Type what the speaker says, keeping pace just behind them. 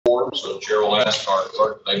report. So Chair will ask our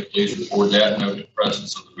clerk today to please record that and note the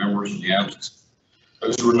presence of the members and the absence.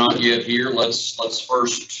 Those who are not yet here, let's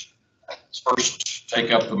first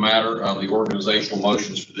take up the matter of the organizational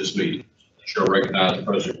motions for this meeting. Chair will recognize the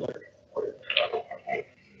President.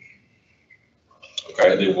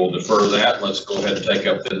 Okay, then we'll defer that. Let's go ahead and take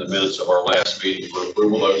up then the minutes of our last meeting for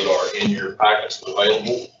approval. Those are in your packets and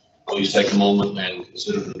available. Please take a moment and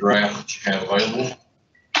consider the draft that you have available.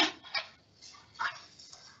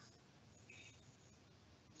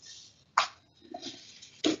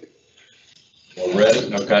 All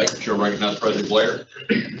ready? Okay. Sure. Recognize President Blair.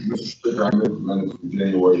 Mr. Speaker, I move the minutes from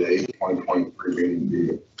January 8th, 2023 meeting be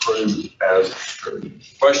approved as distributed.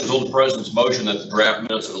 Questions on the President's motion that the draft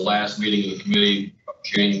minutes of the last meeting of the committee of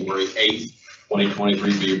January 8th,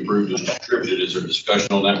 2023 be approved as distributed. Is there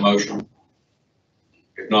discussion on that motion?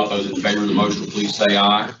 If not, those in favor of the motion, please say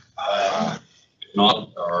aye. Aye. If not,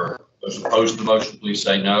 or those opposed to the motion, please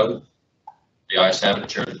say no. The ayes have it. The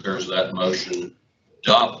chair declares that motion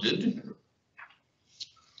adopted.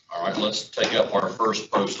 All right, let's take up our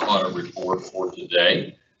first post-audit report for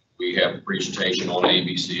today. We have a presentation on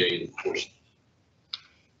ABCA enforcement.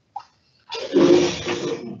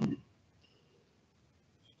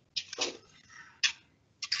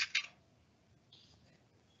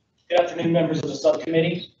 Good afternoon, members of the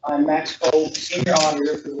subcommittee. I'm Max Cole, Senior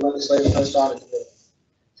Auditor for the Legislative Post-Audit Division.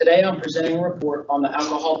 Today, I'm presenting a report on the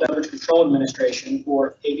Alcohol Beverage Control Administration,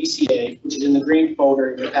 or ABCA, which is in the green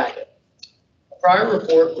folder in your packet. A prior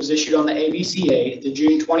report was issued on the ABCA at the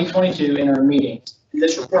June 2022 interim meetings.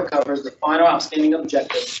 This report covers the final outstanding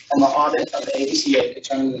objectives from our audit of the ABCA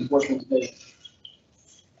concerning the Enforcement Division.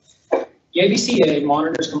 The ABCA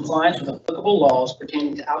monitors compliance with applicable laws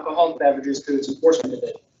pertaining to alcoholic beverages through its Enforcement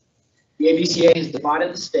Division. The ABCA has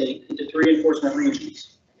divided the state into 3 enforcement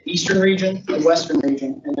regions. The Eastern Region, the Western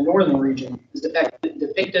Region, and the Northern Region is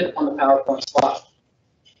depicted on the PowerPoint slide.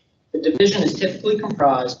 The division is typically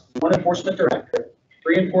comprised of 1 enforcement director,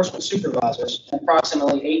 3 enforcement supervisors, and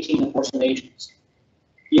approximately 18 enforcement agents.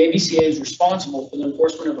 The ABCA is responsible for the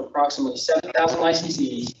enforcement of approximately 7,000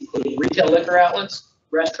 licensees, including retail liquor outlets,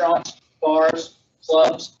 restaurants, bars,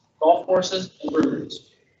 clubs, golf courses, and breweries.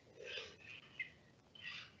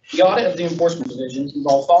 The audit of the Enforcement Division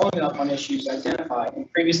involved following up on issues identified in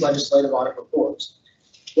previous legislative audit reports.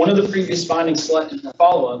 One of the previous findings selected for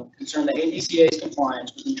follow-up concerned the ABCA's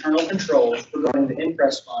compliance with internal controls regarding the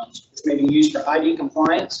in-press funds, which may be used for ID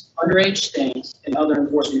compliance, underage stings, and other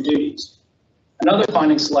enforcement duties. Another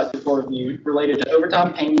finding selected for review related to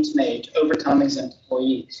overtime payments made to overtime-exempt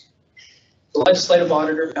employees. The legislative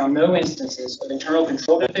auditor found no instances of internal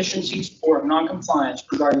control deficiencies or of non-compliance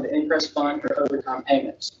regarding the in-press fund or overtime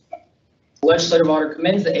payments. The legislative auditor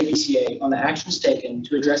commends the ABCA on the actions taken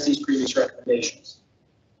to address these previous recommendations.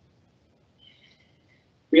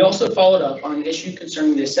 We also followed up on an issue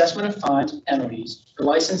concerning the assessment of fines and penalties for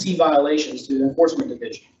licensee violations through the Enforcement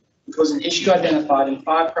Division, which was an issue identified in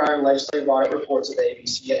 5 prior legislative audit reports of the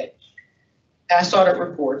ABCA. Past audit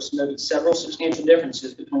reports noted several substantial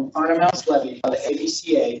differences between fine amounts levied by the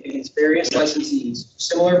ABCA against various licensees for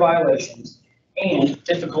similar violations and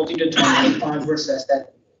difficulty determining if fines were assessed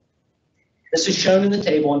at. This is shown in the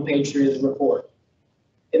table on page 3 of the report.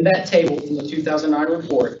 In that table from the 2009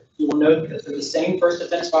 report, you will note that for the same first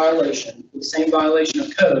offense violation, with the same violation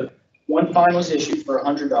of code, 1 fine was issued for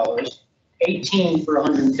 $100, 18 for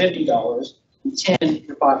 $150, and 10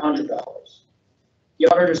 for $500. The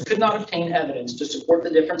auditors could not obtain evidence to support the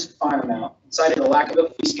difference in fine amount and cited a lack of a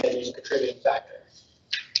fee schedule as a contributing factor.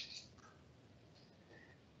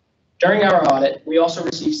 During our audit, we also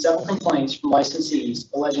received several complaints from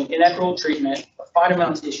licensees alleging inequitable treatment of fine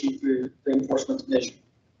amounts issued through the Enforcement Division.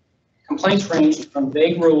 Complaints ranged from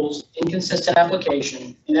vague rules, inconsistent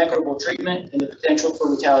application, inequitable treatment, and the potential for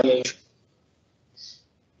retaliation.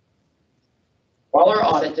 While our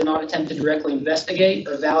audit did not attempt to directly investigate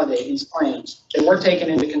or validate these claims, they were taken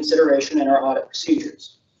into consideration in our audit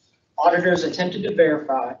procedures. Auditors attempted to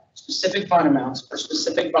verify specific fine amounts for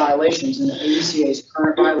specific violations in the ABCA's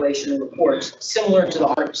current violation reports, similar to the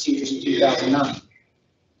audit procedures in 2009.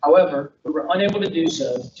 However, we were unable to do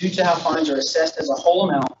so due to how fines are assessed as a whole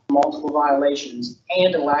amount for multiple violations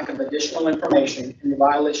and a lack of additional information in the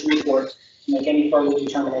violation reports to make any further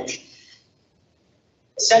determination.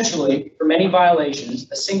 Essentially, for many violations,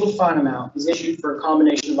 a single fine amount is issued for a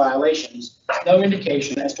combination of violations, with no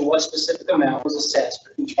indication as to what specific amount was assessed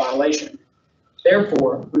for each violation.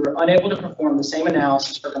 Therefore, we were unable to perform the same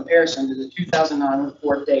analysis for comparison to the 2009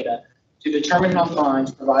 report data to determine how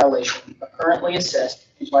fines per violation are currently assessed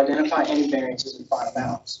and to identify any variances in fine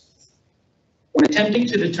amounts. When attempting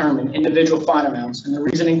to determine individual fine amounts and the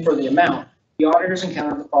reasoning for the amount, the auditors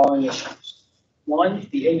encountered the following issues. One,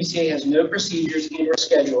 the ABCA has no procedures and/or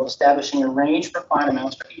schedule establishing a range for fine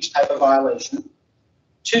amounts for each type of violation.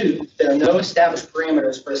 Two, there are no established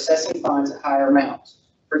parameters for assessing fines at higher amounts.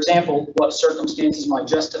 For example, what circumstances might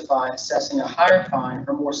justify assessing a higher fine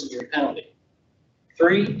or more severe penalty.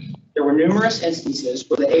 Three, there were numerous instances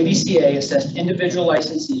where the ABCA assessed individual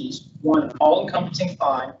licensees one all-encompassing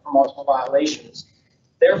fine for multiple violations.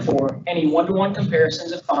 Therefore, any one-to-one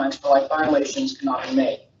comparisons of fines for like violations cannot be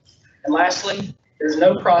made. And lastly, there is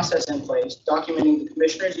no process in place documenting the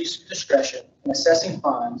commissioner's use of discretion in assessing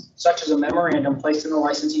fines, such as a memorandum placed in the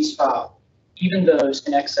licensee's file, even those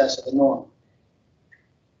in excess of the norm.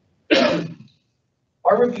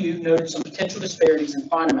 Our review noted some potential disparities in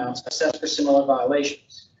fine amounts assessed for similar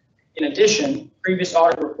violations. In addition, previous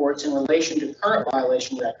audit reports in relation to current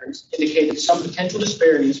violation records indicated some potential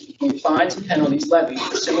disparities between fines and penalties levied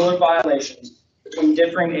for similar violations between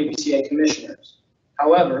differing ABCA commissioners.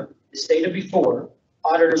 However, as stated before,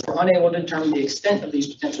 auditors were unable to determine the extent of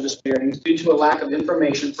these potential disparities due to a lack of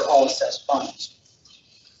information for all assessed fines.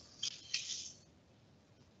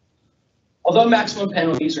 Although maximum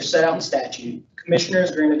penalties are set out in statute, the commissioner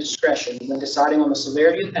is granted discretion when deciding on the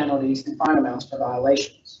severity of penalties and fine amounts for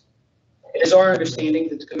violations. It is our understanding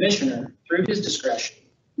that the commissioner, through his discretion,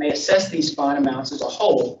 may assess these fine amounts as a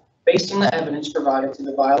whole based on the evidence provided through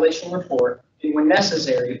the violation report and, when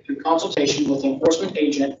necessary, through consultation with the enforcement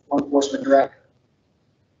agent or enforcement director.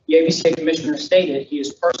 The ABCA commissioner stated he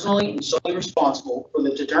is personally and solely responsible for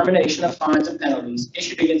the determination of fines and penalties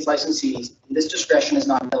issued against licensees, and this discretion is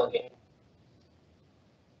not delegated.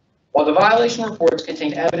 While the violation reports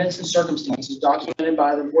contain evidence and circumstances documented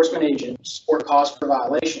by the enforcement agent to support cause for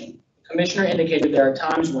violation, the commissioner indicated there are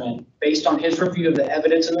times when, based on his review of the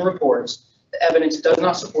evidence in the reports, the evidence does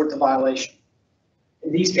not support the violation.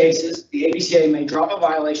 In these cases, the ABCA may drop a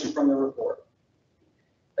violation from the report.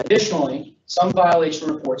 Additionally, some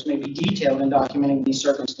violation reports may be detailed in documenting these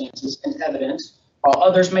circumstances and evidence, while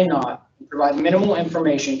others may not, and provide minimal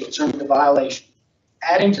information concerning the violation,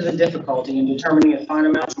 adding to the difficulty in determining if fine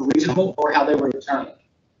amounts were reasonable or how they were determined.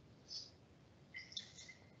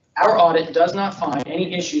 Our audit does not find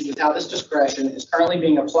any issues with how this discretion is currently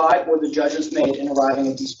being applied or the judgments made in arriving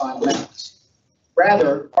at these fine amounts.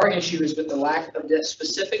 Rather, our issue is with the lack of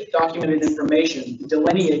specific documented information that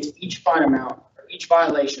delineates each fine amount or each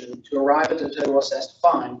violation to arrive at the total assessed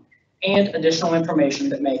fine, and additional information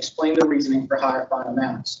that may explain the reasoning for higher fine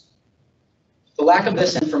amounts. The lack of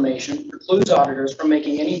this information precludes auditors from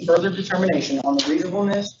making any further determination on the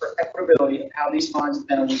reasonableness or equitability of how these fines and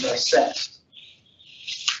penalties are assessed.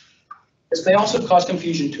 This may also cause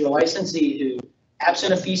confusion to a licensee who,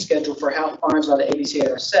 absent a fee schedule for how fines by the ABCA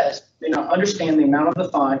are assessed, may not understand the amount of the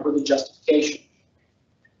fine or the justification.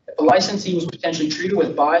 If a licensee was potentially treated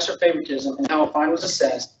with bias or favoritism in how a fine was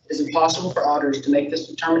assessed, it is impossible for auditors to make this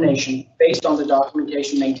determination based on the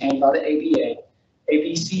documentation maintained by the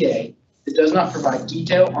ABCA that does not provide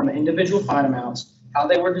detail on the individual fine amounts, how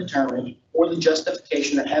they were determined, or the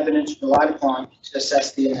justification or evidence relied upon to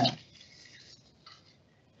assess the amount.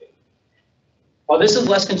 While this is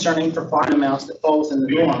less concerning for fine amounts that fall within the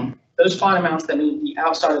norm, those fine amounts that may be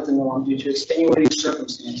outside of the norm due to extenuating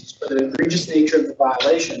circumstances or the egregious nature of the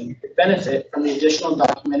violation could benefit from the additional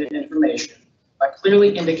documented information by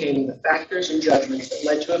clearly indicating the factors and judgments that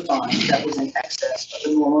led to a fine that was in excess of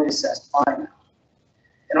the normally assessed fine amount.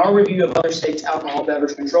 In our review of other states' alcohol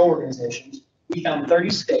beverage control organizations, we found 30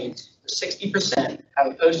 states, or 60%, have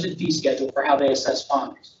a posted fee schedule for how they assess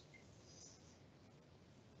fines.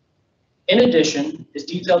 In addition, as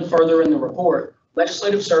detailed further in the report,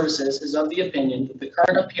 Legislative Services is of the opinion that the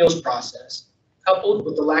current appeals process, coupled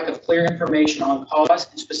with the lack of clear information on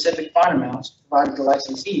cost and specific fine amounts provided to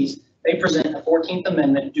licensees, may present a 14th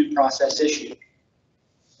Amendment due process issue.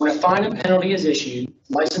 When a fine and penalty is issued,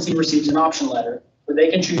 the licensee receives an option letter where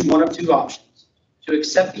they can choose one of two options: to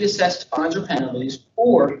accept the assessed fines or penalties,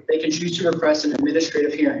 or they can choose to request an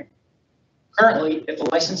administrative hearing. Currently, if a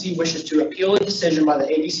licensee wishes to appeal a decision by the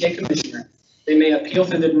ABCA commissioner, they may appeal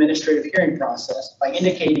through the administrative hearing process by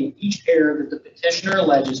indicating each error that the petitioner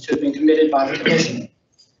alleges to have been committed by the commissioner.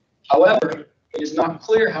 However, it is not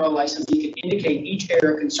clear how a licensee can indicate each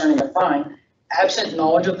error concerning a fine absent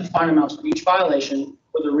knowledge of the fine amounts for each violation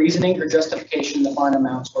or the reasoning or justification the fine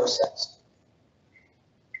amounts were assessed.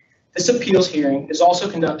 This appeals hearing is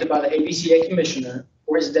also conducted by the ABCA commissioner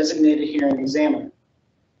or his designated hearing examiner.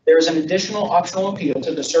 There is an additional optional appeal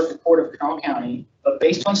to the Circuit Court of Pinal County, but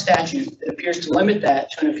based on statute, it appears to limit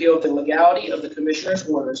that to an appeal of the legality of the commissioner's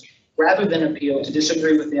orders rather than appeal to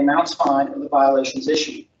disagree with the amounts fined or the violations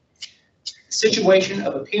issued. The situation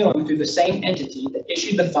of appealing through the same entity that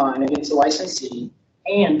issued the fine against the licensee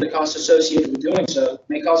and the cost associated with doing so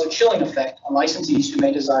may cause a chilling effect on licensees who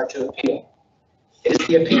may desire to appeal. It is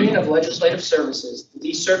the opinion of Legislative Services that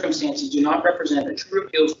these circumstances do not represent a true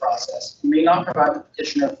appeals process and may not provide the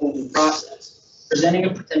petitioner a full due process, presenting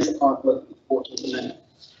a potential conflict with the 14th Amendment.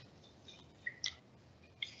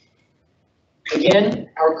 Again,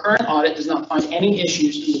 our current audit does not find any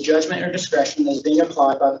issues in the judgment or discretion that is being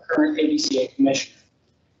applied by the current ABCA Commissioner.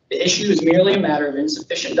 The issue is merely a matter of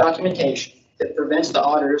insufficient documentation that prevents the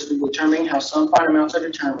auditors from determining how some fine amounts are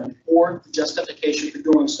determined or the justification for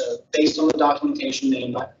doing so based on the documentation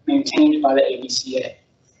maintained by the ABCA.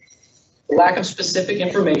 The lack of specific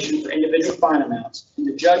information for individual fine amounts and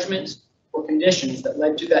the judgments or conditions that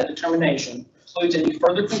led to that determination precludes any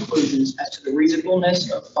further conclusions as to the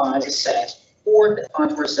reasonableness of fines assessed or that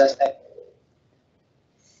fines were assessed equitably.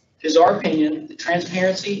 It is our opinion that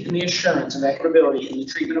transparency and the assurance of equitability in the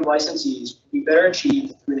treatment of licensees will be better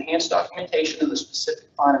achieved through enhanced documentation of the specific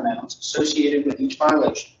fine amounts associated with each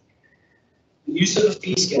violation. The use of a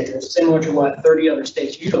fee schedule, similar to what 30 other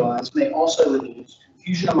states utilize, may also reduce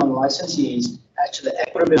confusion among licensees as to the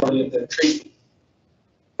equitability of their treatment.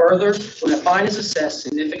 Further, when a fine is assessed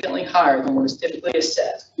significantly higher than what is typically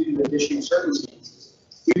assessed due to additional circumstances,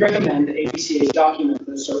 we recommend the ABCA document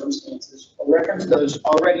those circumstances or reference those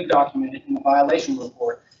already documented in the violation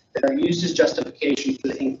report that are used as justification for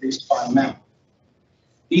the increased fine amount.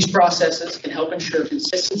 These processes can help ensure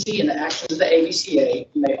consistency in the actions of the ABCA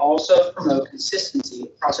and may also promote consistency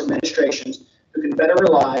across administrations who can better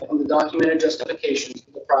rely on the documented justifications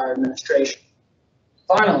of the prior administration.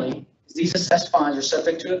 Finally, as these assessed fines are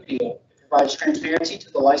subject to appeal, it provides transparency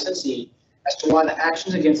to the licensee as to why the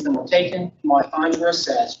actions against them were taken and why fines were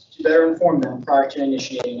assessed to better inform them prior to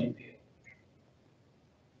initiating an appeal.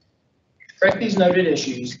 To correct these noted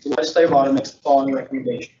issues, the legislative audit makes the following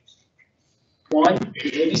recommendations. 1,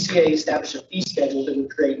 the ABCA established a fee schedule that would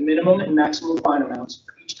create minimum and maximum fine amounts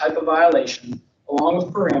for each type of violation, along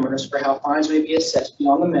with parameters for how fines may be assessed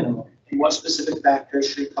beyond the minimum and what specific factors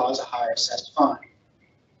should cause a higher assessed fine.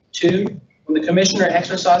 2, when the Commissioner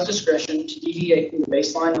exercises discretion to deviate from the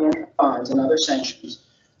baseline limit of fines and other sanctions,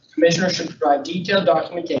 the Commissioner should provide detailed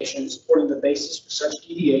documentation supporting the basis for such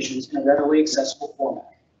deviations in a readily accessible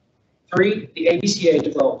format. 3, the ABCA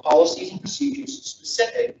develop policies and procedures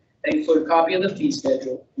specific that include a copy of the fee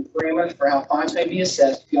schedule and parameters for how fines may be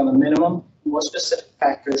assessed beyond the minimum and what specific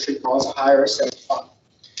factors should cause a higher assessed fine.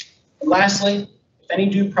 And lastly, if any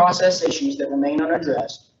due process issues that remain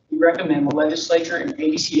unaddressed, we recommend the legislature and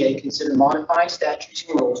ABCA consider modifying statutes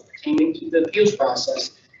and rules pertaining to the appeals process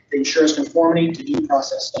that ensures conformity to due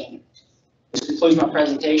process standards. This concludes my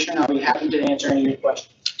presentation. I'll be happy to answer any of your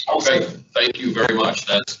questions. Okay, thank you very much.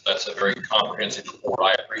 That's a very comprehensive report.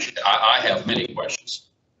 I appreciate it. I have many questions,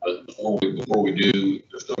 but before we do, if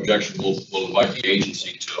there's no objection, we'll invite the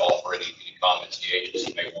agency to offer any comments the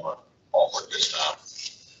agency may want to offer at this time.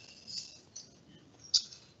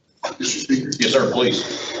 Mr. Speaker. Yes, sir, please.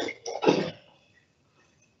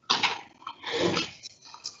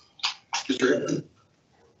 Mr. Evans.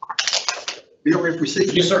 You ready to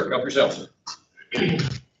proceed? Yes, sir. Help yourself, sir.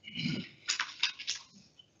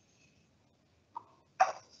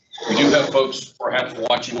 We do have folks perhaps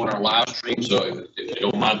watching on our live stream, so if you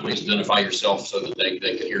don't mind, please identify yourself so that they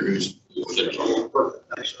can hear who's there. Perfect.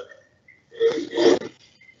 Thanks, sir.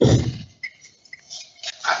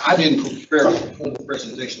 I didn't prepare a formal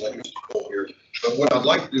presentation like Mr. Cole here, but what I'd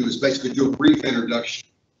like to do is basically do a brief introduction.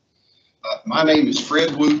 My name is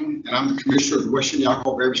Fred Wooten, and I'm the Commissioner of the West Virginia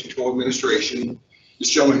Alcohol Beverage Control Administration. This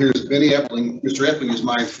gentleman here is Benny Epling. Mr. Epling is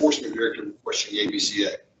my Enforcement Director of the West Virginia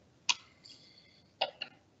ABCA.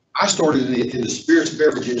 I started in the spirits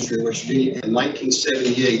beverage industry in West Virginia in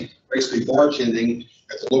 1978, basically bartending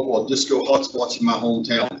at the local disco hotspots in my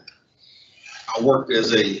hometown. I worked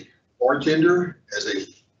as a bartender, as a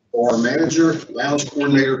bar manager, lounge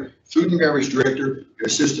coordinator, food and beverage director, and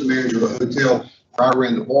assistant manager of a hotel where I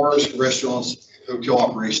ran the bars, restaurants, and hotel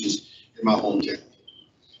operations in my hometown.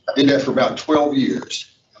 I did that for about 12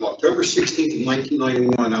 years. On October 16th of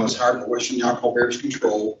 1991, I was hired by West Virginia Alcohol Beverage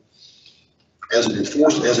Control as an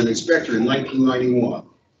inspector in 1991.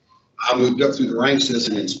 I moved up through the ranks as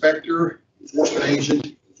an inspector, enforcement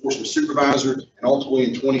agent, enforcement supervisor, and ultimately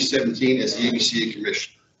in 2017 as the ABCA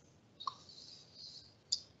commissioner.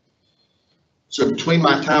 So between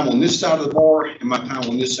my time on this side of the bar and my time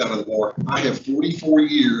on this side of the bar, I have 44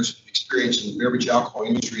 years of experience in the beverage alcohol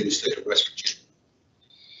industry in the state of West Virginia.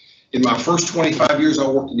 In my first 25 years, I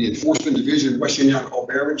worked in the enforcement division of West Virginia Alcohol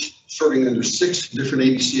Beverage, serving under 6 different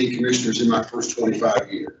ABCA commissioners in my first 25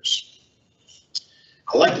 years.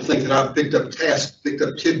 I like to think that I've picked up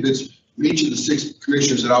tidbits from each of the 6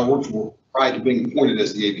 commissioners that I worked for prior to being appointed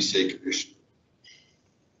as the ABCA commissioner.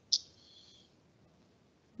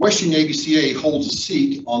 West Virginia ABCA holds a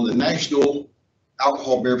seat on the National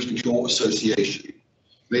Alcohol Beverage Control Association,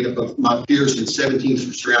 made up of my peers in 17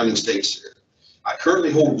 surrounding states there. I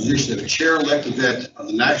currently hold a position of chair-elect of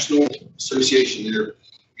the National Association there,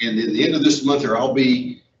 and in the end of this month, I'll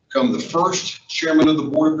become the first chairman of the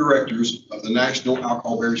board of directors of the National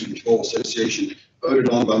Alcohol Beverage Control Association, voted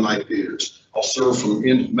on by my peers. I'll serve from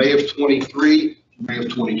May of 23 to May of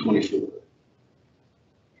 2024.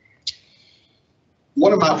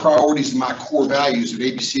 One of my priorities and my core values at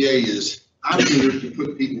ABCA is I'm here to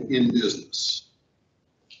put people in business.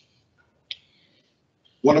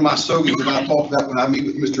 One of my slogans that I talk about when I meet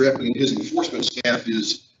with Mr. Epling and his enforcement staff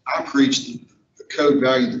is I preach the code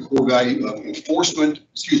value, the core value of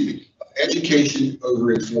education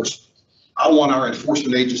over enforcement. I want our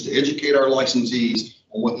enforcement agents to educate our licensees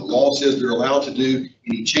on what the law says they're allowed to do,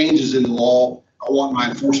 any changes in the law. I want my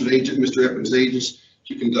enforcement agent, Mr. Epling's agents,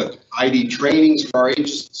 to conduct ID trainings for our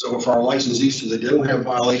agents, so for our licensees, so they don't have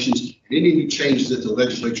violations and any new changes that the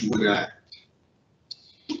legislature would enact.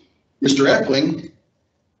 Mr. Epling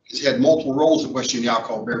has had multiple roles at West Virginia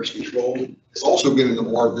Alcohol Beverage Control. Has also been in the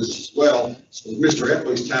bar business as well. So with Mr.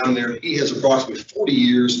 Epling's time there, he has approximately 40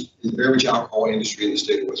 years in the beverage alcohol industry in the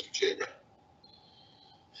state of West Virginia.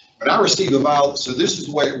 When I receive a violation, so this is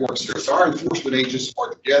the way it works here. So our enforcement agents are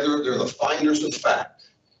together. They're the finders of fact.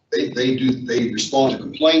 They respond to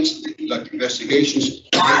complaints, they conduct investigations,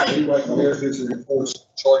 they write benefits and reports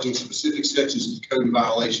charging specific sections of the code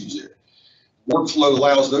violations there. Workflow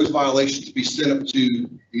allows those violations to be sent up to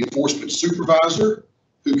the enforcement supervisor,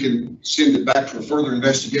 who can send it back for further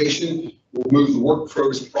investigation. We'll move the work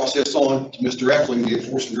process on to Mr. Epling, the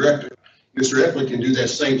enforcement director. Mr. Epling can do that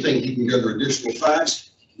same thing. He can gather additional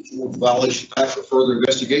facts, he can forward the violation back for further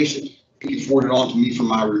investigation. He can forward it on to me for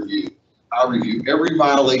my review. I review every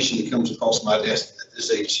violation that comes across my desk that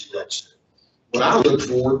this agency runs. What I look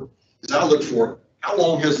for is how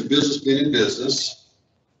long has the business been in business,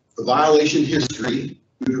 the violation history,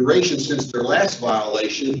 the duration since their last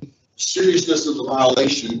violation, seriousness of the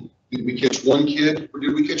violation. Did we catch 1 kid or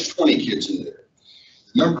did we catch 20 kids in there?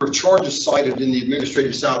 The number of charges cited in the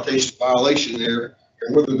administrative citation violation there,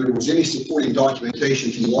 and whether there was any supporting documentation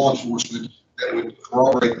from law enforcement that would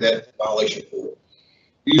corroborate that violation report.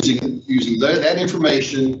 Using that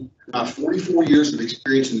information, my 44 years of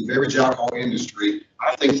experience in the beverage alcohol industry,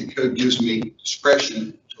 I think the code gives me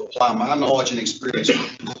discretion to apply my knowledge and experience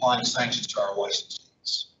in applying sanctions to our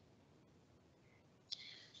licensees.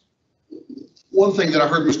 One thing that I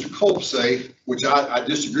heard Mr. Culp say, which I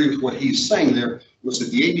disagree with what he's saying there, was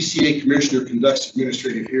that the ABCA commissioner conducts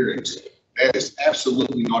administrative hearings. That is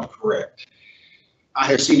absolutely not correct. I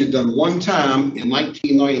have seen it done one time in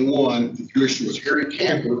 1991. The commissioner was Harry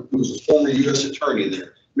Camper, who was a former U.S. attorney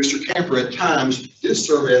there. Mr. Camper at times did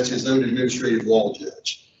serve as his own administrative law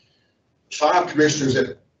judge. 5 commissioners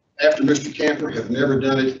after Mr. Camper have never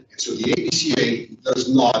done it, and so the ABCA does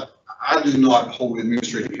not, I do not hold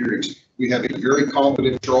administrative hearings. We have a very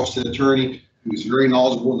competent Charleston attorney who is very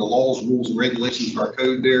knowledgeable in the laws, rules, and regulations of our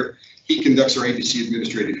code there. He conducts our ABC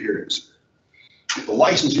administrative hearings. If the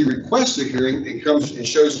licensee requests a hearing and comes and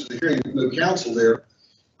shows to the hearing with no counsel there,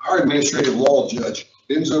 our administrative law judge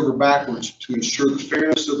bends over backwards to ensure the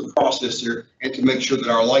fairness of the process there and to make sure that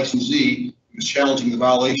our licensee who's challenging the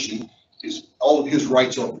violation is all of his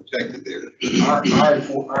rights are protected there. Our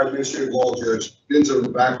administrative law judge bends over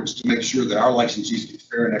backwards to make sure that our licensees get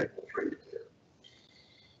fair and equitable treatment there.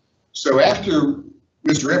 So after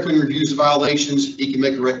Mr. Epling reviews the violations, he can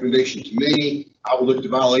make a recommendation to me. I will look at the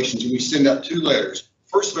violations and we send out 2 letters.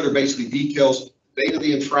 First letter basically details the date of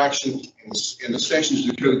the infraction and the sections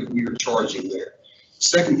of the code that we are charging there. The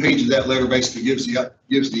second page of that letter basically gives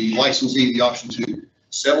the licensee the option to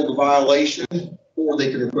settle the violation, or they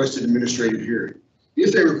can request an administrative hearing.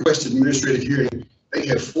 If they request an administrative hearing, they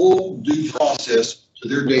have full due process to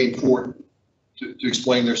their day in court to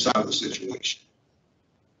explain their side of the situation.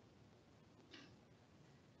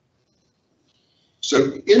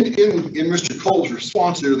 So in Mr. Cole's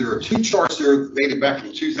response there are 2 charts there dated back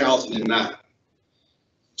from 2009.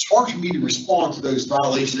 It's hard for me to respond to those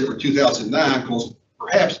violations that were 2009 because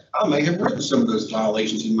perhaps I may have written some of those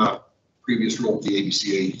violations in my previous role with the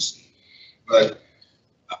ABC agency. But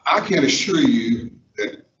I can assure you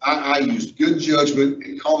that I use good judgment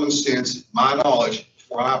and common sense, my knowledge,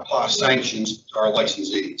 before I apply sanctions to our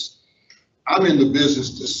licensees. I'm in the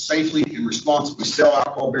business to safely and responsibly sell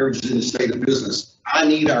alcohol beverages in the state of business. I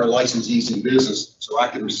need our licensees in business so I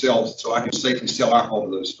can safely sell alcohol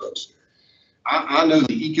to those folks. I know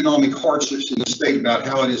the economic hardships in the state about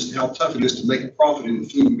how tough it is to make a profit in the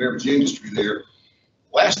food and beverage industry there.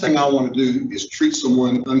 Last thing I want to do is treat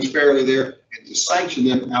someone unfairly there and to sanction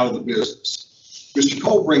them out of the business. Mr.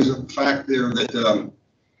 Cole brings up the fact there that that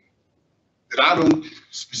I don't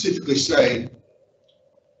specifically say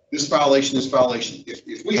this violation, this violation.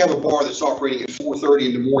 If we have a bar that's operating at 4:30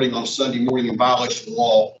 in the morning on Sunday morning in violation of the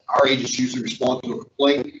law, our agents usually respond to a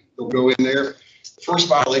complaint. They'll go in there. The first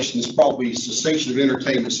violation is probably cessation of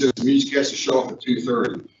entertainment. Says the music has to show up at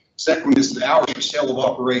 2:30. Second one is the hours for sale of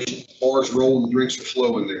operation. Bars roll and the drinks are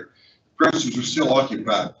flowing there. The premises are still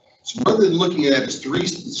occupied. So rather than looking at it as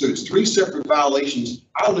it's three separate violations,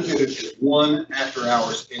 I look at it as one after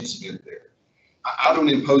hours incident there. I don't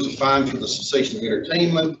impose a fine for the cessation of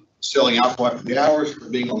entertainment, selling alcohol after the hours, for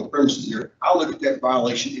being on the premises there. I look at that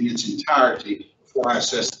violation in its entirety before I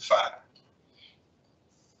assess the fine.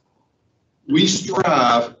 We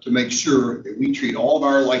strive to make sure that we treat all of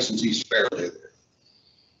our licensees fairly there.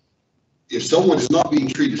 If someone is not being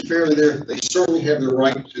treated fairly there, they certainly have the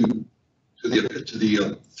right to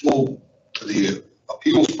the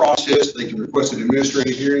appeals process. They can request an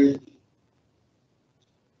administrative hearing.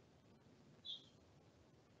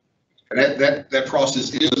 And that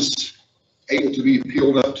process is able to be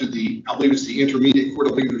appealed up to I believe it's the intermediate court. I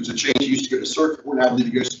believe there's a change. It used to go to circuit court. Now I believe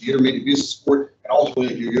it goes to the intermediate business court, and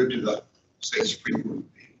ultimately you go to the state Supreme Court of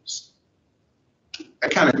Appeals.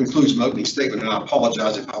 That kind of concludes my opening statement, and I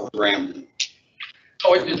apologize if I was rambling.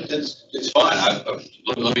 Oh, it's fine.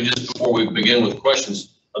 Let me just, before we begin with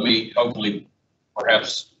questions, let me hopefully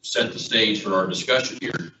perhaps set the stage for our discussion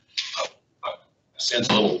here. I sense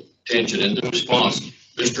a little tension in the response.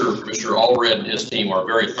 Mr. Allred and his team are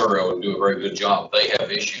very thorough and do a very good job. They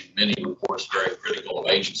have issued many reports very critical of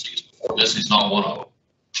agencies before. This is not one of them.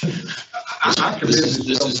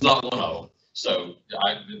 This is not one of them. So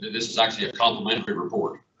this is actually a complimentary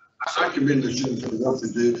report. I commend the gentleman for the work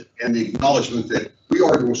they do and the acknowledgement that we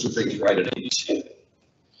are doing some things right at ABC.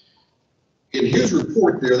 In his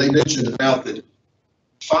report there, they mentioned about that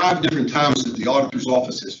 5 different times that the auditor's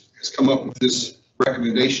office has come up with this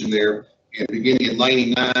recommendation there, and beginning in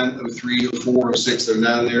 99, 03, 04, 06,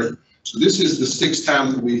 09 there. So this is the 6th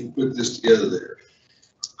time that we've put this together there.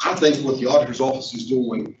 I think what the auditor's office is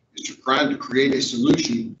doing is trying to create a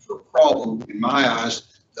solution for a problem, in my eyes,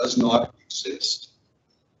 does not exist.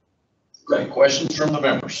 Okay, questions from the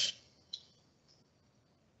members?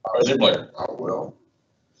 President Blair. Oh, well,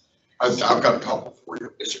 I've got a couple for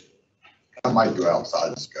you. Yes, sir. I might go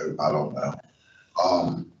outside the scope, I don't know.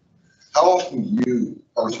 How often do you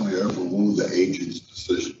personally overrule the agent's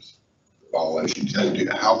decisions, violations, and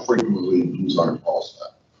how frequently do you run across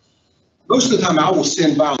that? Most of the time, I will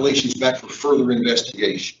send violations back for further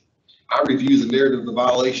investigation. I review the narrative of the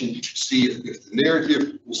violation to see if the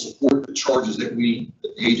narrative will support the charges that the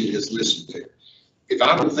agent has listed there. If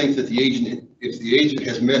I don't think that if the agent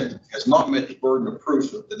has not met the burden of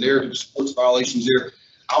proof that the narrative supports violations there,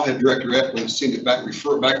 I'll have Director Epling send it back,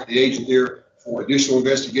 refer it back to the agent there for additional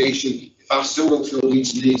investigation. If I still don't feel it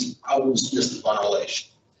meets the needs, I will dismiss the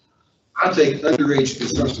violation. I take underage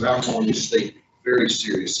consumption of alcohol in this state very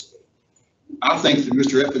seriously. I think that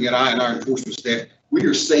Mr. Epling and I and our enforcement staff, we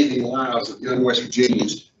are saving lives of young West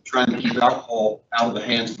Virginians trying to keep alcohol out of the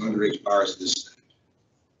hands of underage buyers in this state.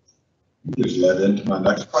 You just led into my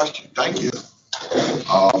next question. Thank you.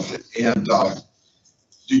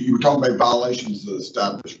 You were talking about violations of the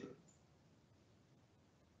establishment.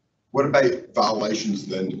 What about violations of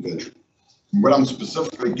the individual? And what I'm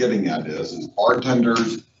specifically getting at is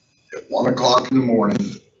bartenders at 1 o'clock in the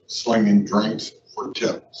morning slinging drinks for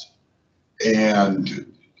tips. And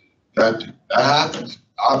that happens.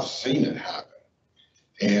 I've seen it happen.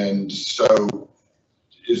 And so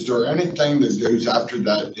is there anything that goes after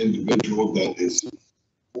that individual that is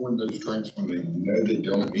pouring those drinks when they know they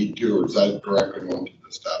don't need to, or is that directly going to the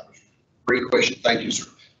establishment? Great question. Thank you, sir.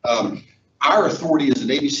 Our authority is an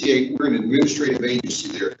ABCA. We're an administrative agency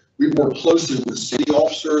there. We work closely with city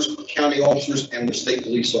officers, county officers, and the state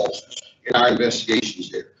police officers in our investigations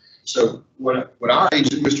there. So what our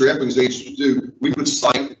agent, Mr. Epling's agents would do, we would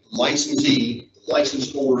cite the licensee, the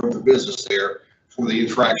licensed holder of the business there for the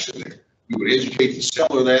infraction there. We would educate the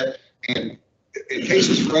seller of that, and in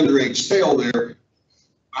cases for underage sale there,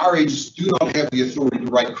 our agents do not have the authority to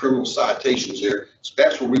write criminal citations there. So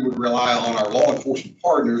that's where we would rely on our law enforcement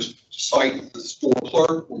partners to cite the store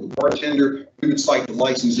clerk or the bartender. We would cite the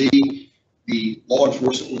licensee. The law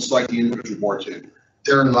enforcement would cite the individual bartender.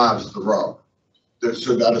 Therein lies the rub.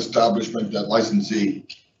 So that establishment, that licensee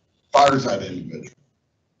fires that individual,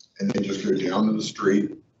 and they just go down to the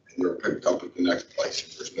street and they're picked up at the next place.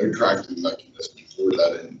 And there's no tracking mechanism for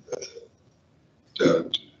that individual.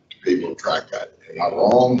 to be able to track that. Am I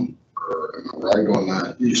wrong or am I right on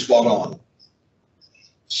that? You're spot on.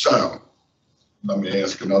 So let me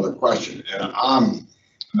ask another question. And I'm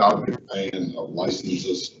not a big fan of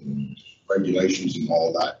licenses and regulations and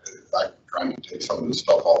all that. In fact, I'm trying to take some of this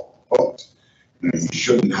stuff off the books. You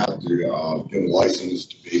shouldn't have to get a license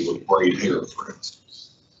to be able to braid hair, for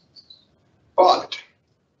instance. But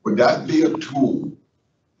would that be a tool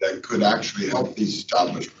that could actually help these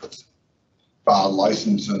establishments by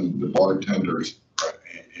licensing the bartenders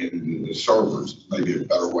and the servers, maybe a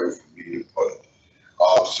better way for me to put it,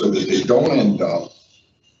 so that they don't end up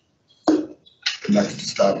the next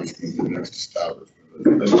establishment, the next establishment, the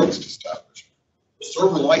next establishment.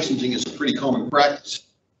 Server licensing is a pretty common practice,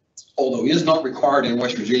 although it is not required in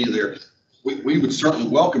West Virginia there. We would certainly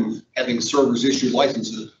welcome having servers issue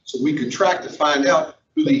licenses so we could track to find out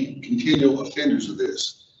who the continual offenders of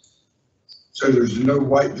this. So there's no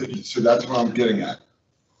way, so that's what I'm getting at.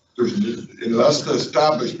 Unless the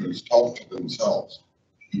establishments talk to themselves,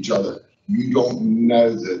 each other, you don't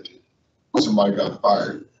know that somebody got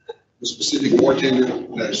fired. The specific bartender,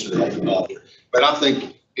 no, sir, I do not. But I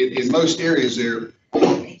think in most areas there,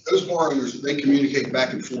 those bar owners, they communicate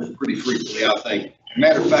back and forth pretty frequently, I think.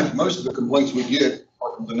 Matter of fact, most of the complaints we get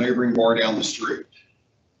are from the neighboring bar down the street.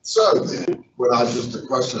 So then, the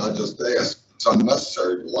question I just asked, it's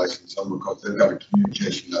unnecessary to license them because they've got a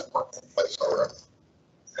communication network in place already.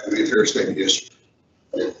 That would be a fair statement, yes,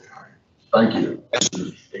 sir. Thank you. Yes,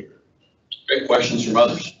 sir. Great questions from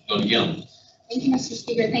others. Go to Gil. Thank you, Mr.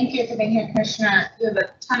 Speaker. Thank you for being here, Commissioner. You have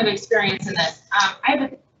a ton of experience in this. I have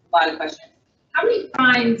a lot of questions. How many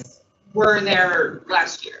fines were there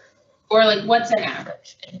last year? Or like, what's an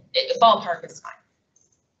average? Ballpark is fine.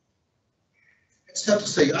 It's tough to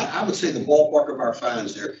say. I would say the ballpark of our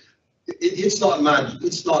fines there, it's not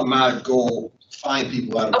my goal to fine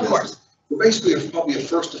people out of business. Of course. But basically, probably a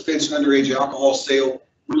first offense underage alcohol sale,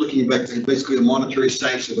 we're looking back to basically a monetary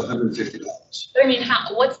sanction of $150. But I mean,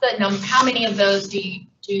 what's the number? How many of those do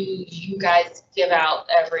you guys give out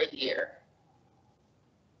every year?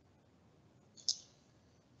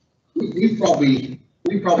 We probably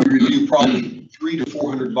review 300 to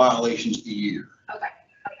 400 violations a year. Okay.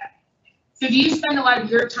 So do you spend a lot of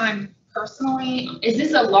your time personally? Is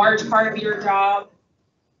this a large part of your job?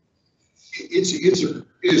 It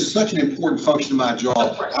is such an important function of my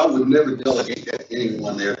job. I would never delegate that to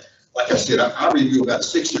anyone there. Like I said, I review about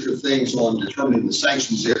 6 different things on determining the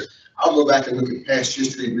sanctions there. I'll go back and look at past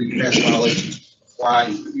history and read past violations before I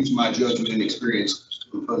use my judgment and experience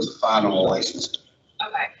to impose a fine on a license.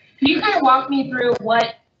 Okay. Can you kind of walk me through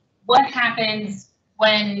what happens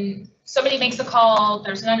when somebody makes a call,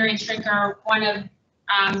 there's an underage drinker, one of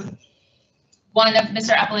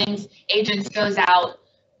Mr. Epling's agents goes out.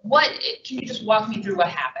 Can you just walk me through what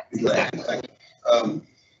happens? Exactly.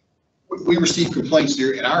 We receive complaints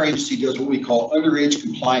there, and our agency does what we call underage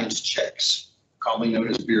compliance checks, commonly known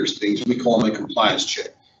as beer stings. We call them a compliance check.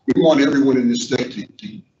 We want everyone in this state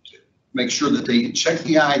to make sure that they check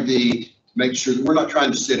the ID, to make sure that we're not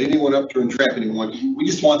trying to set anyone up to entrap anyone. We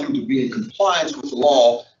just want them to be in compliance with the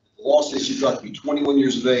law. The law says you've got to be 21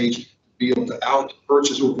 years of age to be able to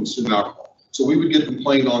purchase or consume alcohol. So we would get a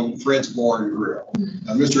complaint on Fred's Bar and Grill.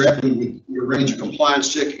 Mr. Epling would arrange a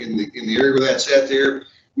compliance check in the area where that's at there.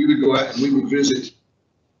 We would go out and we would visit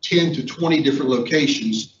 10 to 20 different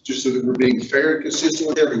locations just so that we're being fair and consistent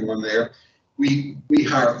with everyone there. We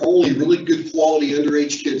hire only really good quality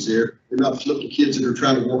underage kids there. We're not flipping kids that are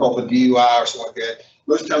trying to work off a DUI or something like that.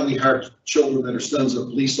 Most of the time we hire children that are sons of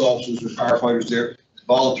police officers or firefighters there,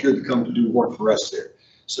 volunteer to come to do work for us there.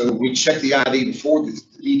 So we check the ID before the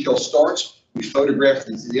detail starts. We photograph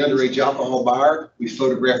the underage alcohol buyer. We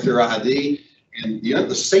photograph their ID. And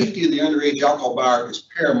the safety of the underage alcohol buyer is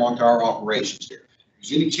paramount to our operations here. If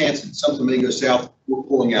there's any chance that something may go south, we're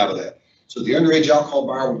pulling out of that. So the underage alcohol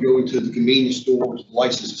buyer would go into the convenience store, the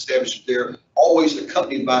license establishment there, always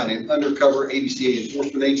accompanied by an undercover ABCA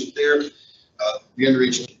enforcement agent there. The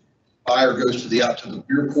underage buyer goes to the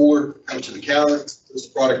beer cooler, comes to the counter, puts the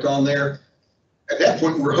product on there. At that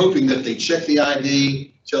point, we're hoping that they check the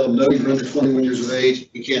ID, tell them, no, you're under 21 years of age,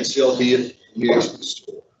 we can't sell to you, and you exit the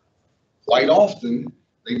store. Quite often,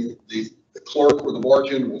 the clerk or the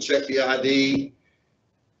bartender will check the ID,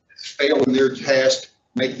 fail in their task,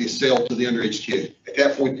 make the sale to the underage kid. At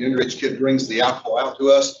that point, the underage kid brings the alcohol out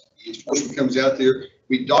to us, the enforcement comes out there,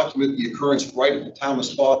 we document the occurrence right at the time of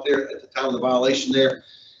spot there, at the time of the violation there,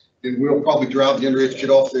 then we'll probably drive the underage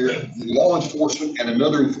kid off there. The law enforcement and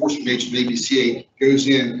another enforcement agent, ABCA, goes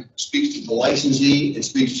in, speaks to the licensee, and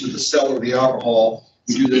speaks to the seller of the alcohol.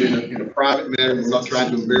 We do that in a private manner. We're not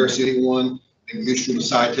trying to embarrass anyone. They issue a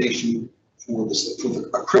citation.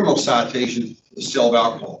 a criminal citation for the sale of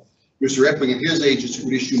alcohol. Mr. Epling and his agents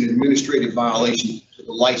would issue an administrative violation to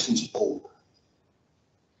the license holder.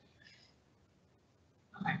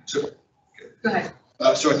 Okay. So, Go ahead.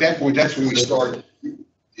 so at that point, that's when we start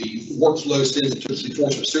the workflow, sends it to the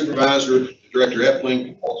enforcement supervisor, Director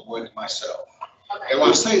Epling, ultimately to myself. Okay. And when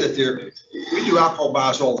I say that we do alcohol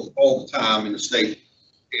buys all the time in the state,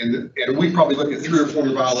 and we probably look at 3 or 4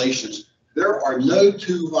 violations. There are no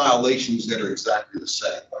 2 violations that are exactly the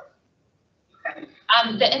same.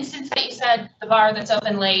 The instance that you said, the bar that's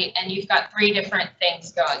open late and you've got 3 different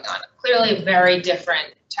things going on, clearly a very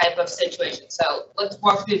different type of situation. So let's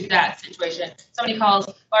walk through that situation. Somebody calls,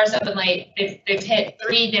 bar's open late, they've hit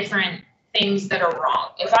 3 different things that are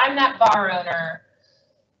wrong. If I'm that bar owner,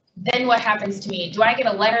 then what happens to me? Do I get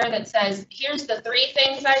a letter that says, here's the 3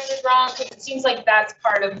 things I did wrong? Because it seems like that's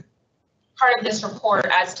part of this report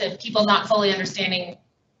as to people not fully understanding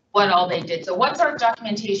what all they did. So what sort of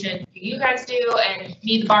documentation do you guys do? And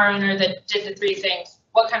me, the bar owner that did the 3 things,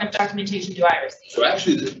 what kind of documentation do I receive? So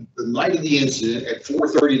actually, the night of the incident at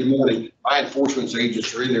 4:30 in the morning, my enforcement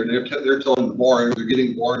agents are in there, and they're telling the bar owner, they're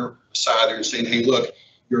getting the bar owner aside there and saying, hey, look,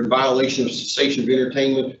 you're in violation of cessation of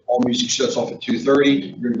entertainment. All music shuts off at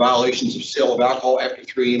 2:30. You're in violations of sale of alcohol after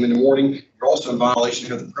 3 a.m. in the morning. You're also in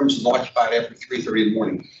violation of the premises occupied after 3:30 in the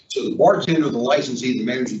morning. So the bartender, the licensee, the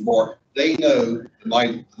manager of the bar, they know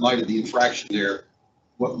the night of the infraction there,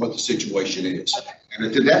 what the situation is. Okay. And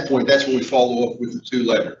at that point, that's when we follow up with the 2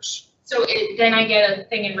 letters. So then I get a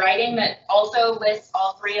thing in writing that also lists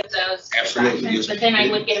all 3 of those Absolutely, infractions, yes. but then I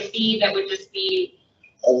would get a fee that would just be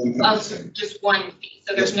All in of the just 1 fee.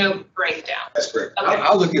 So there's no breakdown. That's correct. Okay.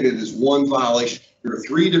 I look at it as 1 violation. There are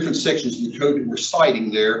 3 different sections in the code that we're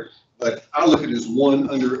citing there, but I look at it as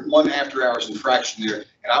one after hours infraction there,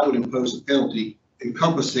 and I would impose a penalty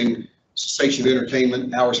encompassing cessation of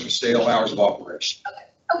entertainment, hours for sale, hours of operation.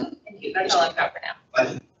 Okay, thank you. That's all I've got for now.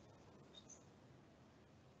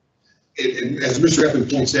 And as Mr.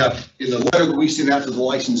 Epling points out, in the letter that we sent out to the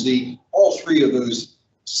licensee, all 3 of those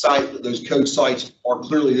code sites are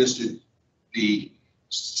clearly listed. The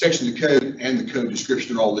section of the code and the code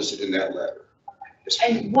description are all listed in that letter.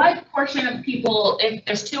 And what portion of people, if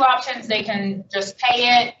there's 2 options, they can just pay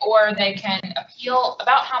it or they can appeal?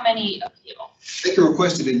 About how many appeal? They can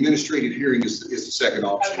request an administrative hearing is the second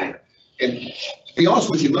option. Okay. And to be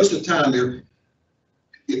honest with you, most of the time,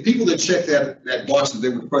 the people that check that box that they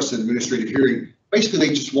request an administrative hearing, basically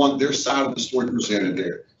they just want their side of the story presented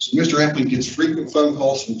there. So Mr. Epling gets frequent phone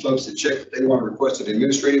calls from folks that check that they want to request an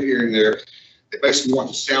administrative hearing there. They basically want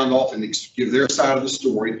to sound off and give their side of the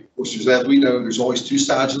story. Of course, as we know, there's always 2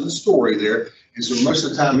 sides of the story there. And so most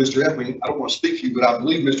of the time, Mr. Epling, I don't want to speak for you, but I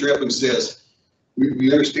believe Mr. Epling says,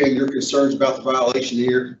 we understand your concerns about the violation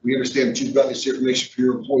here. We understand that you've got this information for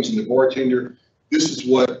your employees and the bartender. This is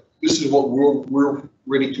what we're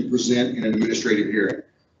ready to present in an administrative hearing.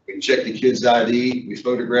 We checked the kid's ID, we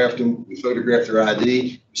photographed them, we photographed their ID,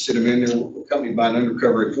 we sent them in there, we're accompanied by an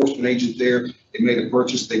undercover enforcement agent there. They made a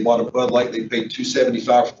purchase, they bought a Bud Light, they paid $2.75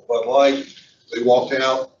 for the Bud Light, they walked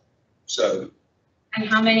out, so. And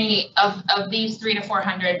how many of these 300 to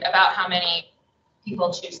 400, about how many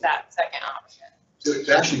people choose that second option?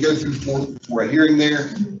 To actually go through for a hearing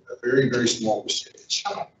there, a very, very small percentage.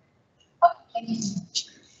 Okay. Oh, thank you.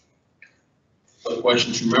 Other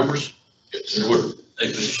questions from members? Yes, in order.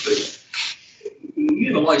 Thank you, Mr. Speaker.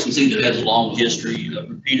 You have a licensee that has a long history of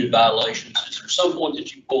repeated violations. Is there some point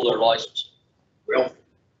that you pull their license? Well,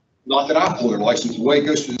 not that I pull their license. The way it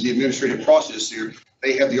goes through the administrative process here,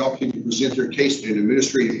 they have the opportunity to present their case in an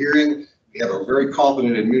administrative hearing. We have a very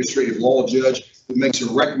competent administrative law judge who makes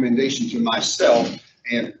a recommendation to myself,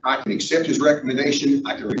 and I can accept his recommendation,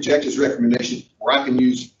 I can reject his recommendation, or I can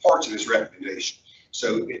use parts of his recommendation.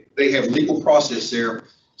 So they have legal process there.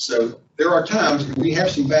 So there are times we have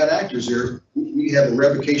some bad actors there. We have a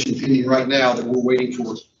revocation pending right now that we're waiting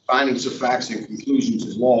for findings of facts and conclusions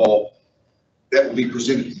of law that will be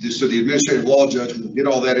presented to this. So the administrative law judge will get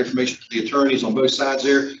all that information to the attorneys on both sides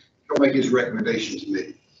there. He'll make his recommendation to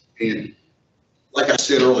me. And like I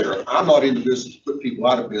said earlier, I'm not in the business to put people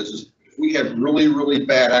out of business. If we have really, really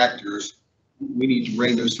bad actors, we need to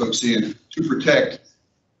rein those folks in to protect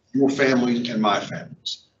your families and my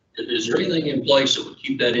families. Is there anything in place that would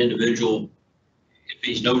keep that individual, if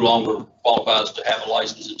he's no longer qualifies to have a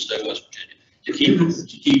license in the state of West Virginia, to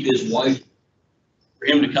keep his wife, for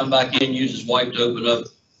him to come back in, use his wife to open up,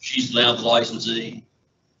 she's now the licensee, and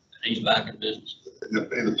he's back in business?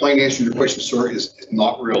 And the plain answer to your question, sir, is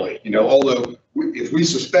not really. You know, although if we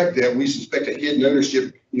suspect that, we suspect a hidden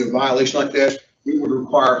ownership, violation like that, we would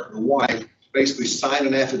require the wife to basically sign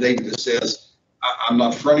an affidavit that says, I'm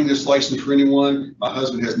not fronting this license for anyone. My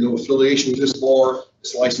husband has no affiliation with this bar,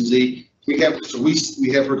 this licensee. We have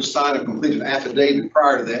her to sign and complete an affidavit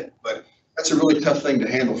prior to that, but that's a really tough thing to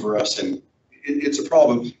handle for us, and it's a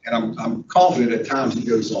problem, and I'm confident at times it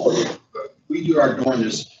goes on. But we do our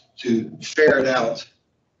darndest to ferret out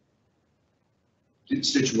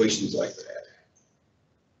situations like that.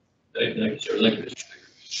 Thank you, sir. Thank you, Mr.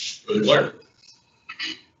 Speaker.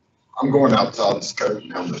 I'm going outside the scope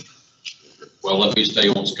now, Mr. Well, let me stay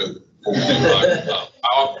on scope.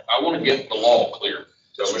 I want to get the law clear.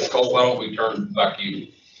 So, Mr. Cole, why don't we turn back to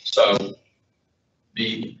you? So,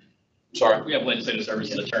 sorry. We have legislative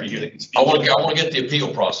services attorney here that can speak. I want to get the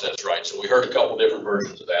appeal process right. So we heard a couple different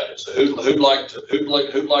versions of that. So who'd like to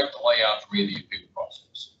lay out for me the appeal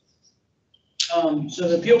process? So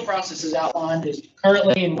the appeal process is outlined is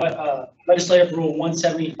currently in legislative rule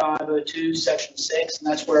 17502, section 6, and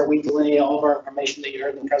that's where we delineate all of our information that you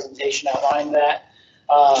heard in the presentation outlining that.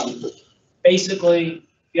 Basically,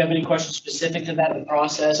 if you have any questions specific to that, the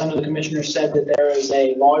process, I know the commissioner said that there is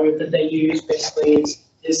a lawyer that they use. Basically, it's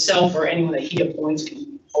himself or anyone that he appoints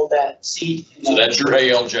can hold that seat. So that's your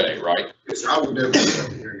ALJ, right? Yes, I would never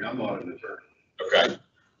accept the hearing. I'm not an attorney. Okay.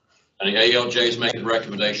 And the ALJ is making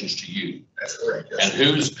recommendations to you. That's correct. And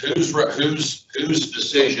whose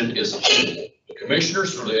decision is appealable? The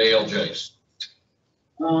commissioners or the ALJs?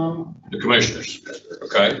 The commissioners.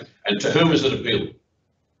 Okay. And to whom is it appealable?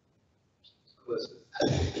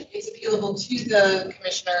 It's appealable to the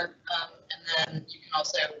commissioner, and then you can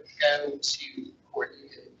also go to court. You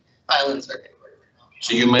can file in circuit court.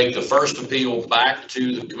 So you make the first appeal back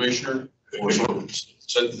to the commissioner, or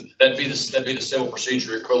so that'd be the civil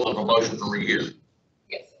procedure equivalent of a motion for rehearing.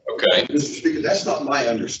 Yes. Okay. Mr. Speaker, that's not my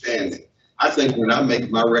understanding. I think when I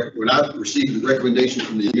make when I receive the recommendation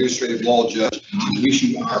from the administrative law judge, we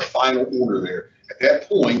issue our final order there. At that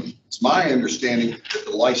point, it's my understanding that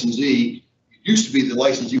the licensee, it used to be the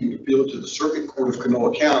licensee would appeal to the Circuit Court of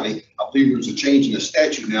Kanawha County. I believe there's a change in the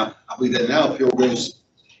statute now. I believe that now appeal goes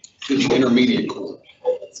to the intermediate court.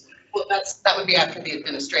 Well, that would be after the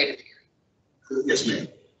administrative hearing. Yes, ma'am.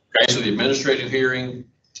 Okay, so the administrative hearing,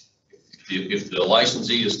 if the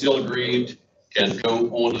licensee is still aggrieved, can go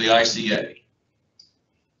on to the ICA.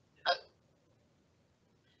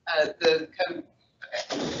 The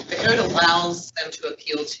code allows them to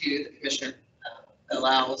appeal to the commissioner,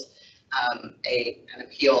 allows an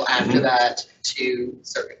appeal after that to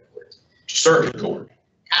circuit court. Circuit court.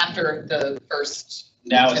 After the first.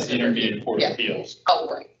 Now it's the intermediate court Yeah. of appeals. Oh,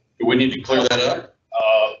 right. Do we need to clear that up?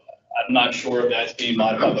 I'm not sure if that's being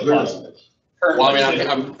modified, but possibly. Well, I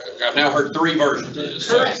mean, I've now heard three versions of this.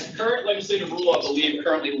 Current legislative rule, I believe,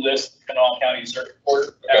 currently lists Kanawha County Circuit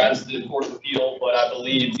Court as the court of appeal, but I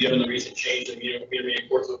believe, given the recent change in the intermediate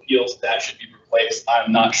courts of appeals, that should be replaced.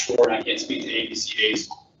 I'm not sure, and I can't speak to ABCA's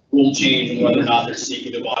rule change and whether or not they're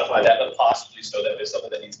seeking to modify that, but possibly so that there's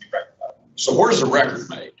something that needs to be rectified. So where's the record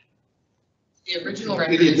made? The original In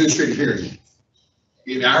record. the administrative hearing.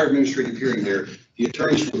 In our administrative hearing there, the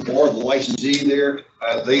attorneys for the bar, the licensee there,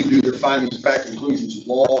 they do their findings of fact, conclusions of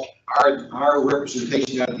law. Our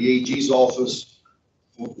representation out of the AG's office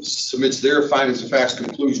submits their findings of facts,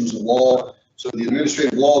 conclusions of law. So the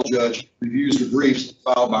administrative law judge reviews the briefs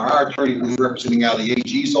filed by our attorney who's representing out of the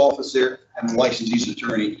AG's office there and the licensee's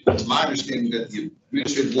attorney. It's my understanding that the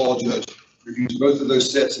administrative law judge reviews both of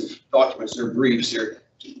those sets of documents, their briefs there,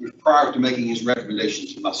 prior to making his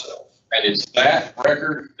recommendations to myself. And it's that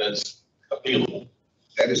record that's appealable.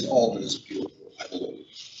 That is all that is appealable, I believe.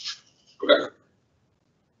 Okay.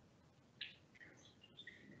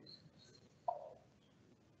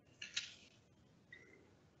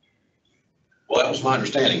 Well, that was my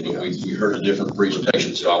understanding, but we heard a different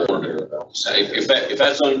presentation, so I wanted to say, if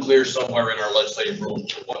that's unclear somewhere in our legislative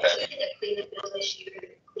rules, what have you. Clean the bill issue,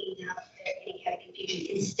 clean up any kind of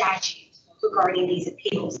confusion in statutes regarding these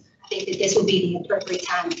appeals. I think that this will be the appropriate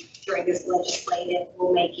time during this legislative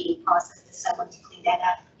rulemaking process for someone to clean that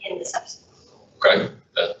up in the subsequent. Okay,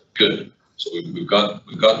 that's good. So we've got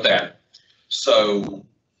that. So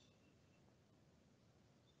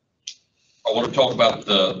I want to talk about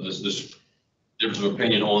this difference of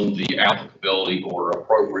opinion on the applicability or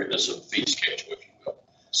appropriateness of the fee schedule, if you will.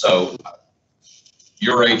 So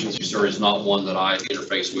your agency, sir, is not one that I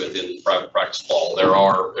interface with in private practice law. There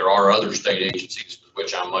are other state agencies with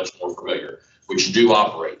which I'm much more familiar, which do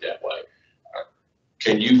operate that way.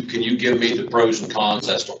 Can you give me the pros and cons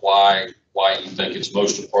as to why you think it's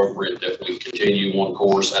most appropriate that we continue on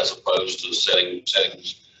course as opposed to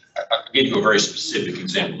settings? I'll give you a very specific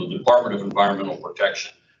example. The Department of Environmental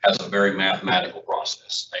Protection has a very mathematical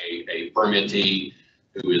process. A permittee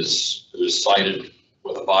who is cited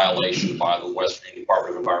with a violation by the West Virginia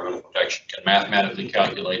Department of Environmental Protection can mathematically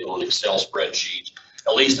calculate on an Excel spreadsheet,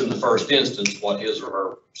 at least in the first instance, what his or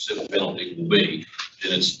her civil penalty will be,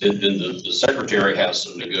 then the secretary has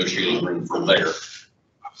some negotiating room from there.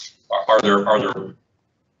 What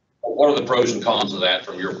are the pros and cons of that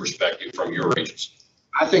from your perspective, from your agency?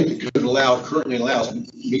 I think the code currently allows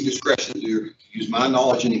me discretion to use my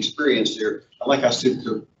knowledge and experience there. Like I said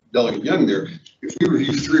to Delegate Young there, if we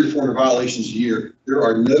review 300 or 400 violations a year, there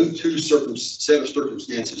are no set of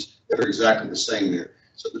circumstances that are exactly the same there.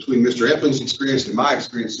 So between Mr. Epling's experience and my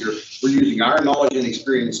experience here, we're using our knowledge and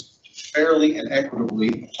experience to fairly and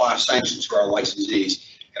equitably apply sanctions to our licensees.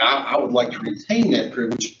 And I would like to retain that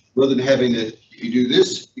privilege rather than having that, if you do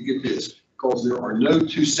this, you get this, because there are no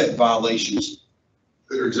two set violations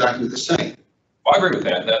that are exactly the same. Well, I agree with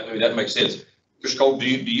that. That makes sense. Mr. Cole, do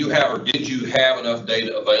you have, or did you have enough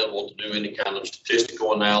data available to do any kind of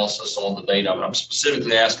statistical analysis on the data? I'm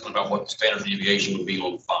specifically asking about what the standard deviation would be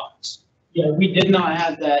on fines. Yeah, we did not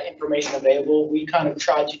have that information available. We kind of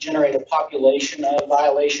tried to generate a population of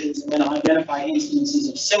violations and then identify instances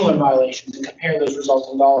of similar violations and compare those results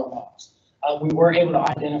in dollar amounts. We were able to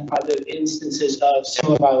identify the instances of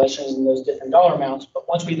similar violations in those different dollar amounts, but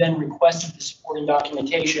once we then requested the supporting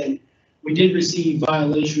documentation, we did receive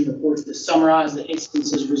violation reports that summarize the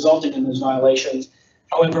instances resulting in those violations.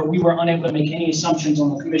 However, we were unable to make any assumptions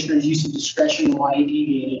on the commissioner's use of discretion and why he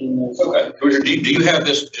deviated in those. Okay. Commissioner, do you have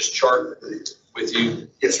this chart with you?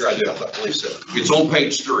 Yes, sir, I do. I believe so. It's on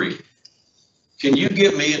page 3. Can you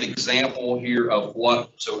give me an example here of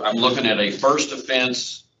what, so I'm looking at a first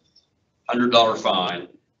offense $100 fine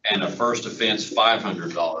and a first offense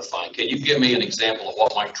 $500 fine. Can you give me an example of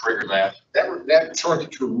what might trigger that? That chart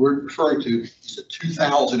that you're referring to is a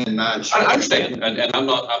 2009 chart. I understand, and I'm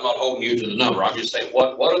not holding you to the number. I'm just saying,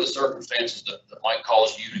 what are the circumstances that might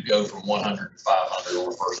cause you to go from 100 to 500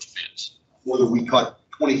 on a first offense? Whether we caught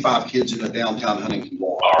 25 kids in a downtown Huntington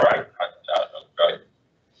bar. All right. Okay.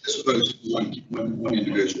 As opposed to one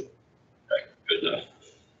individual. Okay, good enough.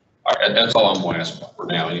 All right, that's all I'm going to ask for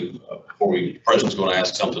now. Before the president's going to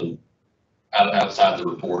ask something outside the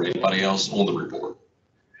report. Anybody else on the report?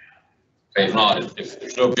 Okay, if not, if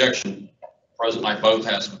there's no objection, President and I both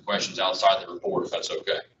have some questions outside the report, if that's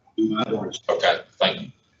okay. Okay, thank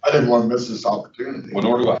you. I didn't want to miss this opportunity. Well,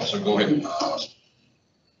 nor do I, so go ahead.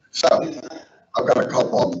 So I've got a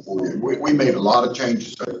couple of them for you. We made a lot of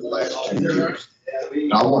changes over the last 2 years.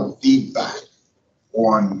 And I want feedback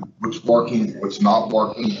on what's working, what's not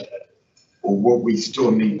working, or what we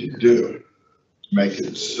still need to do to make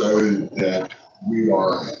it so that we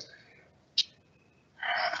are,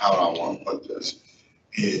 how do I want to put this,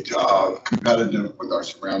 competitive with our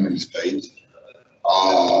surrounding states.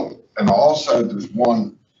 And also there's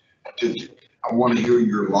one, I want to hear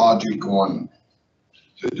your logic on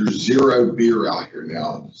that there's zero beer out here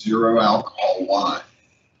now, zero alcohol wine.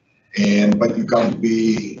 But you've got to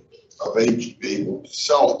be of age to be able to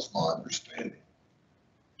sell, it's my understanding.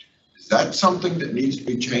 Is that something that needs to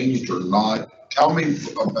be changed or not? Tell me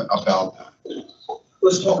about that.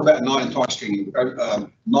 Let's talk about non-intoxicating,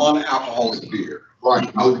 non-alcoholic beer.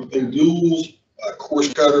 Right. Duels,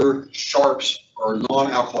 course cutter, sharps are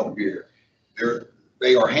non-alcoholic beer.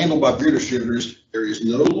 They are handled by beer distributors. There is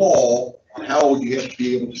no law on how old you have to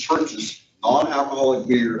be able to purchase non-alcoholic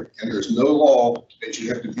beer, and there's no law that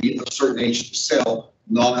you have to be of a certain age to sell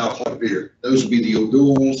non-alcoholic beer. Those would be the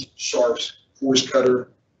O'Doul's, Sharps, Force Cutter.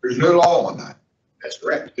 There's no law on that. That's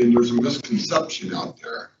correct. And there's a misconception out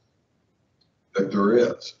there that there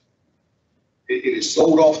is. It is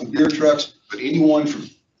sold off the beer trucks, but anyone from,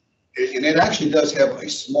 and it actually does have a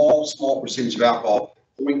small percentage of alcohol,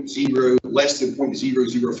 less than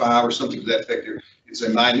 0.005 or something to that effect. It's a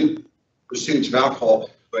minute percentage of alcohol,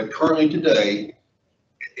 but currently today,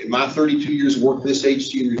 in my 32 years of work with this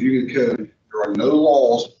agency and reviewing the code, there are no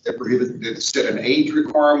laws that prohibit, that set an age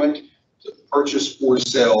requirement to purchase or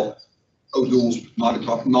sell O'Doul's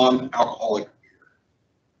non-alcoholic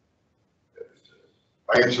beer.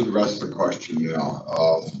 I answer the rest of the question now.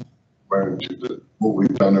 What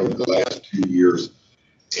we've done over the last 2 years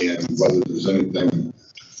and whether there's anything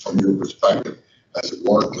from your perspective. Has it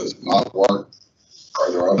worked? Does it not work?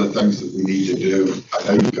 Are there other things that we need to do? I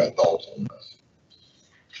know you've got thoughts on this.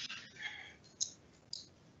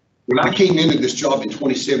 When I came into this job in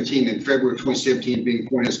 2017, in February of 2017, being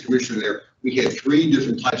appointed as commissioner there, we had 3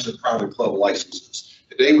 different types of private club licenses.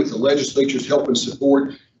 Today, with the legislature's help and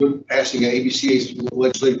support, with passing ABCA's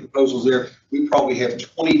legislative proposals there, we probably have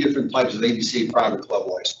 20 different types of ABCA private club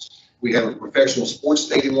license. We have a professional sports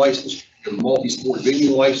stadium license, we have a multi-sport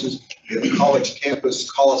venue license, we have a college campus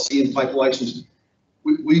coliseum type license.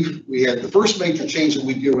 we had the first major change that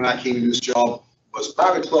we did when I came into this job was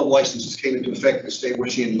private club licenses came into effect in the state of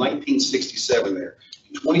West Virginia in 1967 there.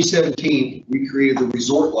 In 2017, we created the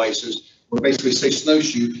resort license, where basically say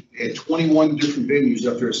snowshoe, it had 21 different venues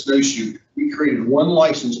up there at snowshoe. We created one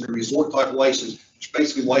license, a resort type license, which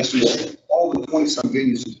basically licensed all the 20-some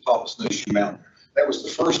venues at the top of Snowshoe Mountain. That was the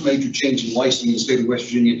first major change in licensing in the state of West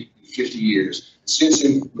Virginia in 50 years. Since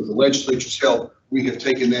then, with the legislature's help, we have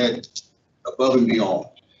taken that above and beyond.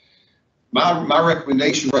 My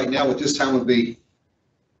recommendation right now at this time would be,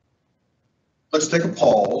 let's take a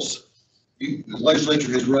pause. The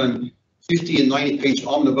legislature has run 50 and 90-page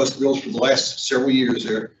omnibus bills for the last several years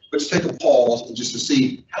there. Let's take a pause and just to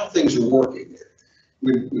see how things are working there.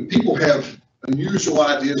 When people have unusual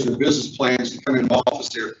ideas or business plans to come into office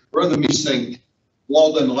there, rather than me saying,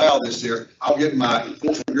 law doesn't allow this there, I'll get my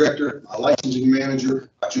enforcement director, my licensing manager,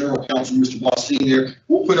 my general counsel, Mr. Bossine there.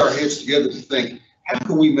 We'll put our heads together to think, how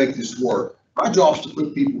can we make this work? My job is to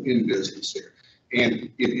put people in business there. And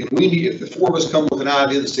if the four of us come with an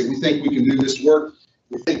idea that say, we think we can do this work,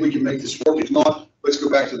 we think we can make this work. If not, let's go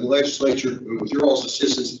back to the legislature and with your all's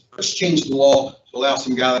assistance, let's change the law to allow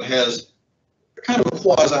some guy that has kind of a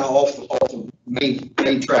quasi off the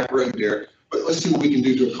main track road there. But let's see what we can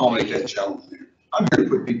do to accommodate that challenge there. I'm here to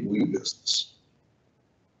put people in business.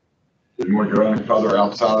 Didn't want to go any further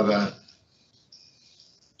outside of that.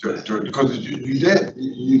 Because you did.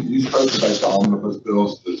 You spoke about the omnibus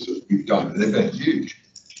bills that we've done. They've been huge.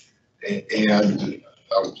 And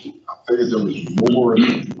I figured there was more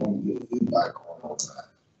that you want to get feedback on that.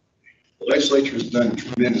 The legislature has done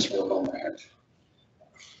tremendous work on that.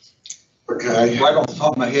 Okay. Right off the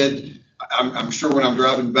top of my head, I'm sure when I'm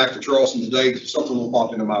driving back to Charleston today, something will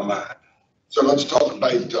pop into my mind. So let's talk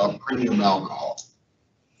about premium alcohol.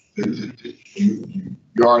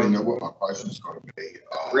 You already know what my question is going to be.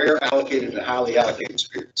 Rare, allocated, and highly allocated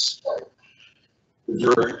spirits. Is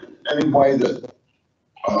there any way that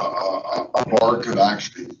a bar could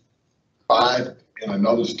actually buy in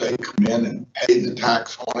another state, come in and pay the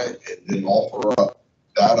tax on it, and then offer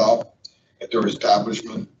that up at their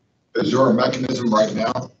establishment? Is there a mechanism right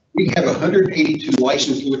now? We have 182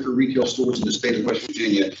 licensed liquor retail stores in the state of West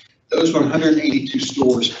Virginia. Those 182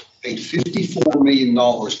 stores paid $54 million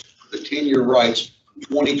for the 10-year rights from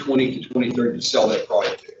 2020 to 2030 to sell that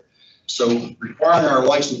product there. So requiring our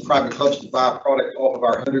licensed private clubs to buy a product off of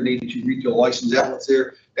our 182 retail license outlets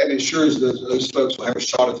there, that ensures that those folks will have a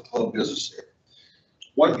shot at the club business there.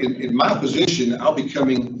 In my position, I'll be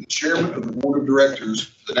becoming the chairman of the board of directors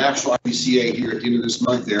for the National IBCA here at the end of this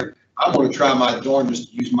month there. I'm going to try my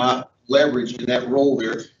darndest to use my leverage in that role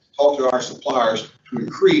there to talk to our suppliers to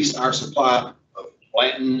increase our supply of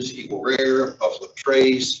Blanton's, Eagle Rare, Buffalo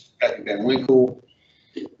Trace, Pappy Van Winkle.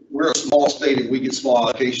 We're a small state and we get small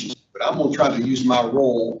allocations, but I'm going to try to use my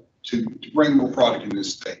role to bring more product in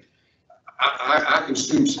this state. I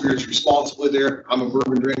consume spirits responsibly there. I'm a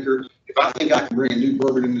bourbon drinker. If I think I can bring a new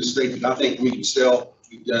bourbon in this state that I think we can sell,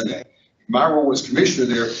 we've done that. My role as commissioner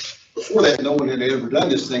there, before that, no one had ever done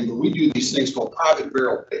this thing, but we do these things called private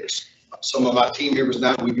barrel picks. Some of my team members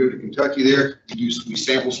now, we go to Kentucky there, we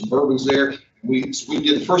sample some bourbons there.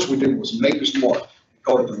 The first we did was Maker's Mark. We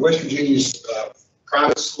called it the West Virginia's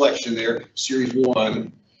private selection there, Series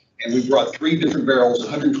 1. And we brought 3 different barrels,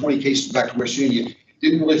 120 cases back to West Virginia. It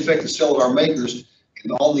didn't really affect the sale of our makers.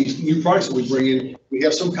 And all these new products that we bring in, we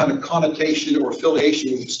have some kind of connotation or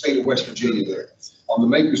affiliation with the state of West Virginia there. On the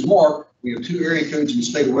Maker's Mark, we have 2 area codes in the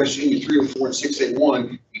state of West Virginia, 304 and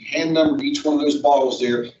 681. We hand numbered each one of those bottles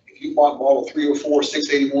there. If you bought bottle 304,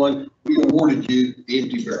 681, we awarded you the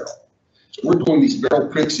empty barrel. So we're doing these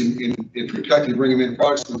barrel picks in Kentucky to bring them in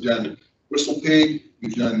products. We've done Whistle Pig,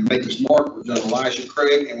 we've done Maker's Mark, we've done Elijah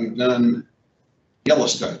Craig, and we've done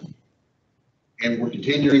Yellowstone. And we're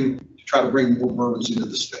continuing to try to bring more bourbons into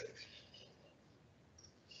the state.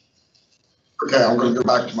 Okay, I'm going to go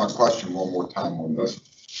back to my question one more time on this.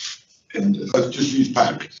 And let's just use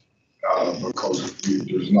Pappy's because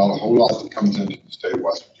there's not a whole lot that comes into the state of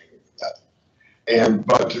West Virginia for that.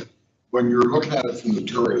 But when you're looking at it from the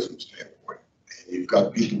tourism standpoint, and you've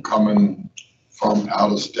got people coming from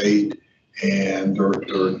out of state and they're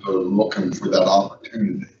looking for that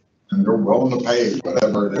opportunity and they're willing to pay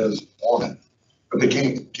whatever it is on it, but they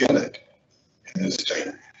can't get it in this state.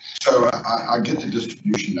 So I get the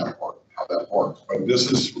distribution network, how that works, but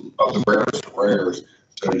this is of the rarest of rares,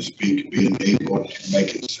 so to speak, being able to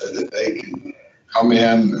make it so that they can come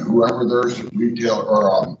in, whoever their retailer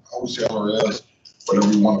or wholesaler is,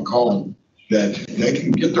 whatever you want to call them, that they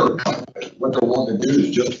can get their cut. What they want to do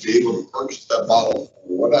is just to be able to purchase that bottle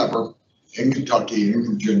for whatever in Kentucky, in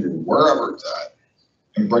Virginia, wherever it's at,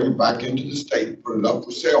 and bring it back into the state, put it up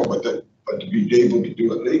for sale, but to be able to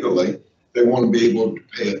do it legally, they want to be able to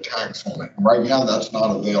pay a tax on it. And right now, that's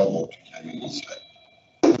not available to them in the state.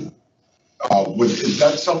 Is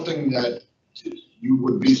that something that you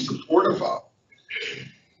would be supportive of?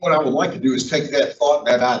 What I would like to do is take that thought,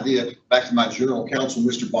 that idea, back to my general counsel,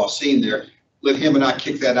 Mr. Bossine there, let him and I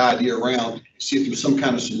kick that idea around, and see if there's some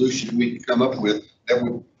kind of solution we can come up with that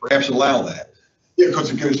would perhaps allow that. Yeah,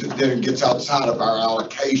 because then it gets outside of our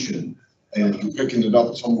allocation, and if you're picking it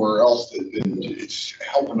up somewhere else, then it's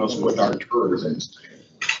helping us with our tourism.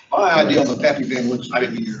 My idea on the Pappy Van Winkle, I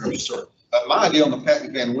didn't hear you, sir. My idea on the Pappy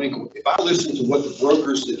Van Winkle, if I listen to what the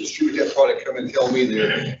brokers that distribute that product come and tell me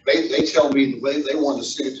there, they tell me they want to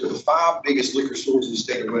send it to the 5 biggest liquor stores in the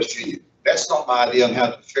state of West Virginia. That's not my idea on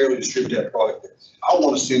how to fairly distribute that product. I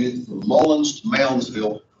want to send it from Mullins to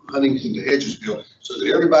Moundsville, from Huntington to Hedgesville, so that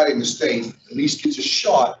everybody in the state at least gets a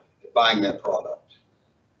shot at buying that product.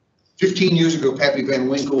 15 years ago, Pappy Van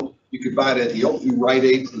Winkle, you could buy it at the Elkview Rite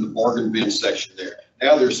Aid from the bargain bin section there.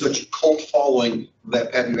 Now there's such a cult following of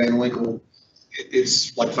that Pappy Van Winkle,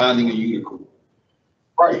 it's like finding a unicorn.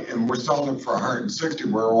 Right, and we're selling it for 160,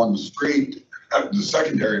 where on the street, at the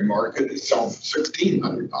secondary market, it's selling for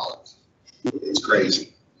 $1,600. It's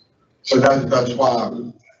crazy. So that's why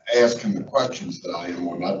I'm asking the questions that I am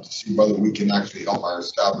on, not to see whether we can actually help our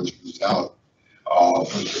establishments out.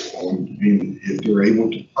 If they're able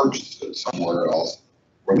to purchase it somewhere else,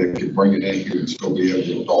 where they could bring it in here and still be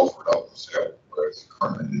able to offer it up for sale, whereas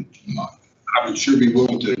currently not. I would sure be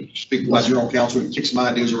willing to speak with my general counsel and kick some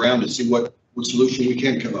ideas around and see what solution we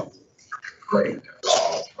can come up with. Great.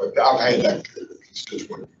 But I've had that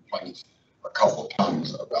constituent complaints a couple of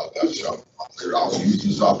times about that, so I figured I'll use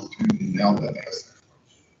this opportunity now to ask that.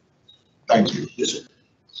 Thank you. Yes, sir.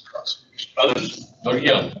 Others? Oh,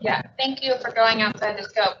 yeah. Yeah, thank you for going outside the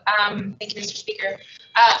scope. Thank you, Mr. Speaker.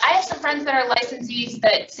 I have some friends that are licensees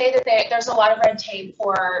that say that there's a lot of red tape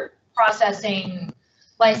for processing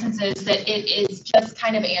licenses, that it is just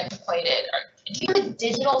kind of antiquated. Do you have a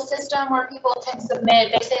digital system where people can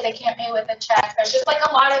submit? They say they can't pay with a check. There's just like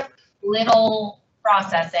a lot of little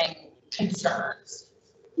processing concerns.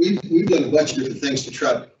 We've done a bunch of different things to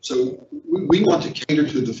try. So we want to cater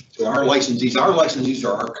to our licensees. Our licensees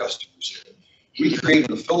are our customers. We created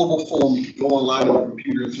a fillable form. You can go online on a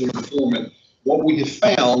computer and fill the form. And what we have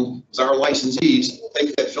found is our licensees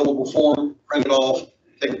take that fillable form, print it off,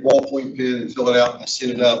 take a ballpoint pen and fill it out and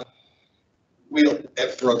send it up.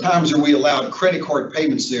 For times where we allowed credit card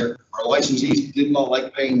payments there, our licensees did not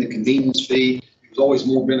like paying the convenience fee. It was always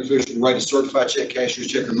more beneficial to write a certified check, cashier's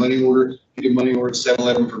check, or money order. Get a money order at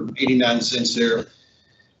 7-Eleven for 89 cents there.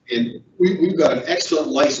 And we've got an excellent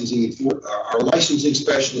licensing, our licensing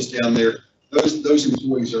specialists down there. Those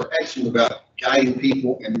employees are excellent about guiding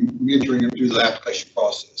people and mentoring them through the application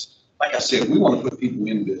process. Like I said, we want to put people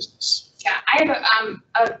in business. Yeah, I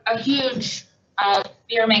have a huge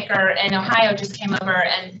beer maker in Ohio just came over,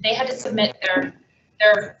 and they had to submit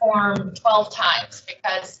their form 12 times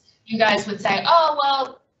because you guys would say, oh,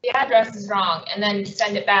 well, the address is wrong, and then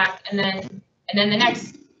send it back, and then the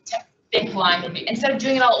next big line would be, instead of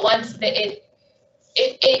doing it all at once, it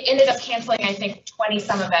ended up canceling, I think,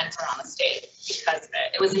 20-some events around the state because of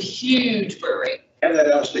it. It was a huge brewery. Have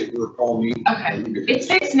that out-of-state brewer call me. Okay, it's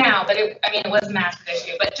fixed now, but it was a massive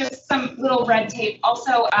issue, but just some little red tape.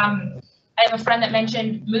 Also, I have a friend that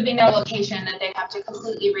mentioned moving their location, that they have to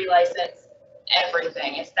completely relicense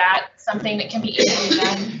everything. Is that something that can be easily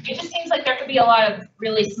done? It just seems like there could be a lot of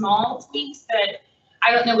really small tweaks that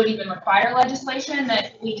I don't know would even require legislation,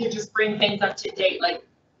 that we could just bring things up to date. Like,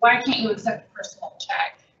 why can't you accept a personal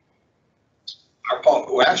check?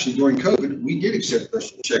 Well, actually, during COVID, we did accept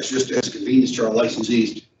personal checks just as convenience to our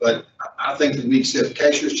licensees. But I think that we accept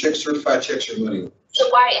cashier's checks, certified checks, or money. So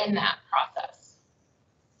why end that process?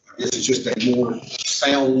 I guess it's just a more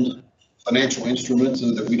sound financial instrument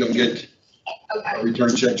so that we don't get a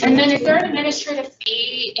return check. And then is there an administrative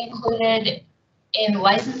fee included in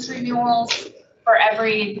license renewals for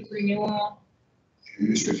every renewal?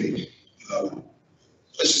 Administrative fee.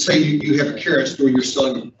 Let's just say you have a carrot store, you're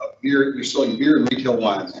selling beer and retail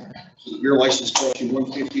wines. So the beer license costs you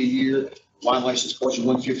 $150 a year, wine license costs you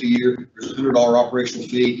 $150 a year. There's a $100 operational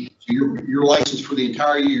fee. So your license for the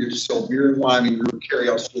entire year to sell beer and wine in your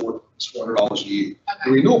carryout store is $400 a year. Okay.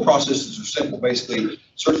 The renewal processes are simple, basically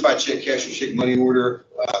certified check, cashier's check, money order,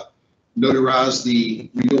 notarize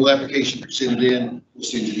the renewal application, send it in, we'll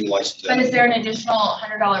send you the license. But is there an additional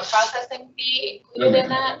 $100 processing fee included in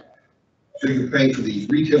that? So you're paying for the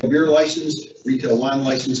retail beer license, retail wine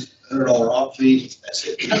license, $100 op fee, that's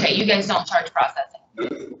it. Okay, you guys don't charge processing?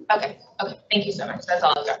 Okay, thank you so much. That's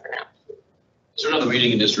all I've got for now. Is there another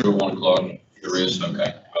meeting in this room at 1 o'clock? There is,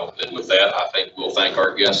 okay. Well, then with that, I think we'll thank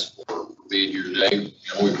our guests for being here today.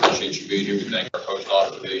 We appreciate you being here. We thank our post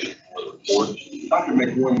audit division for the report. If I can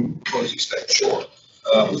make one closing statement. Sure.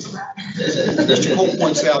 Mr. Cole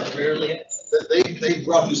points out that they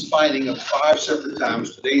brought this finding up 5 separate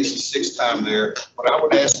times. Today is the 6th time there. What I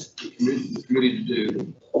would ask the committee to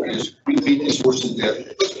do is we beat these horses to death.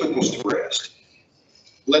 Let's put this to rest.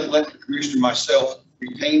 Let the commissioner and myself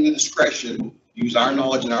retain the discretion, use our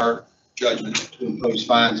knowledge and our judgment to impose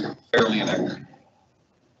fines fairly and equitably.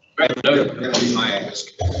 That would be my ask.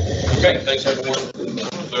 Okay, thanks everyone.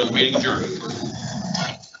 Declare the meeting adjourned.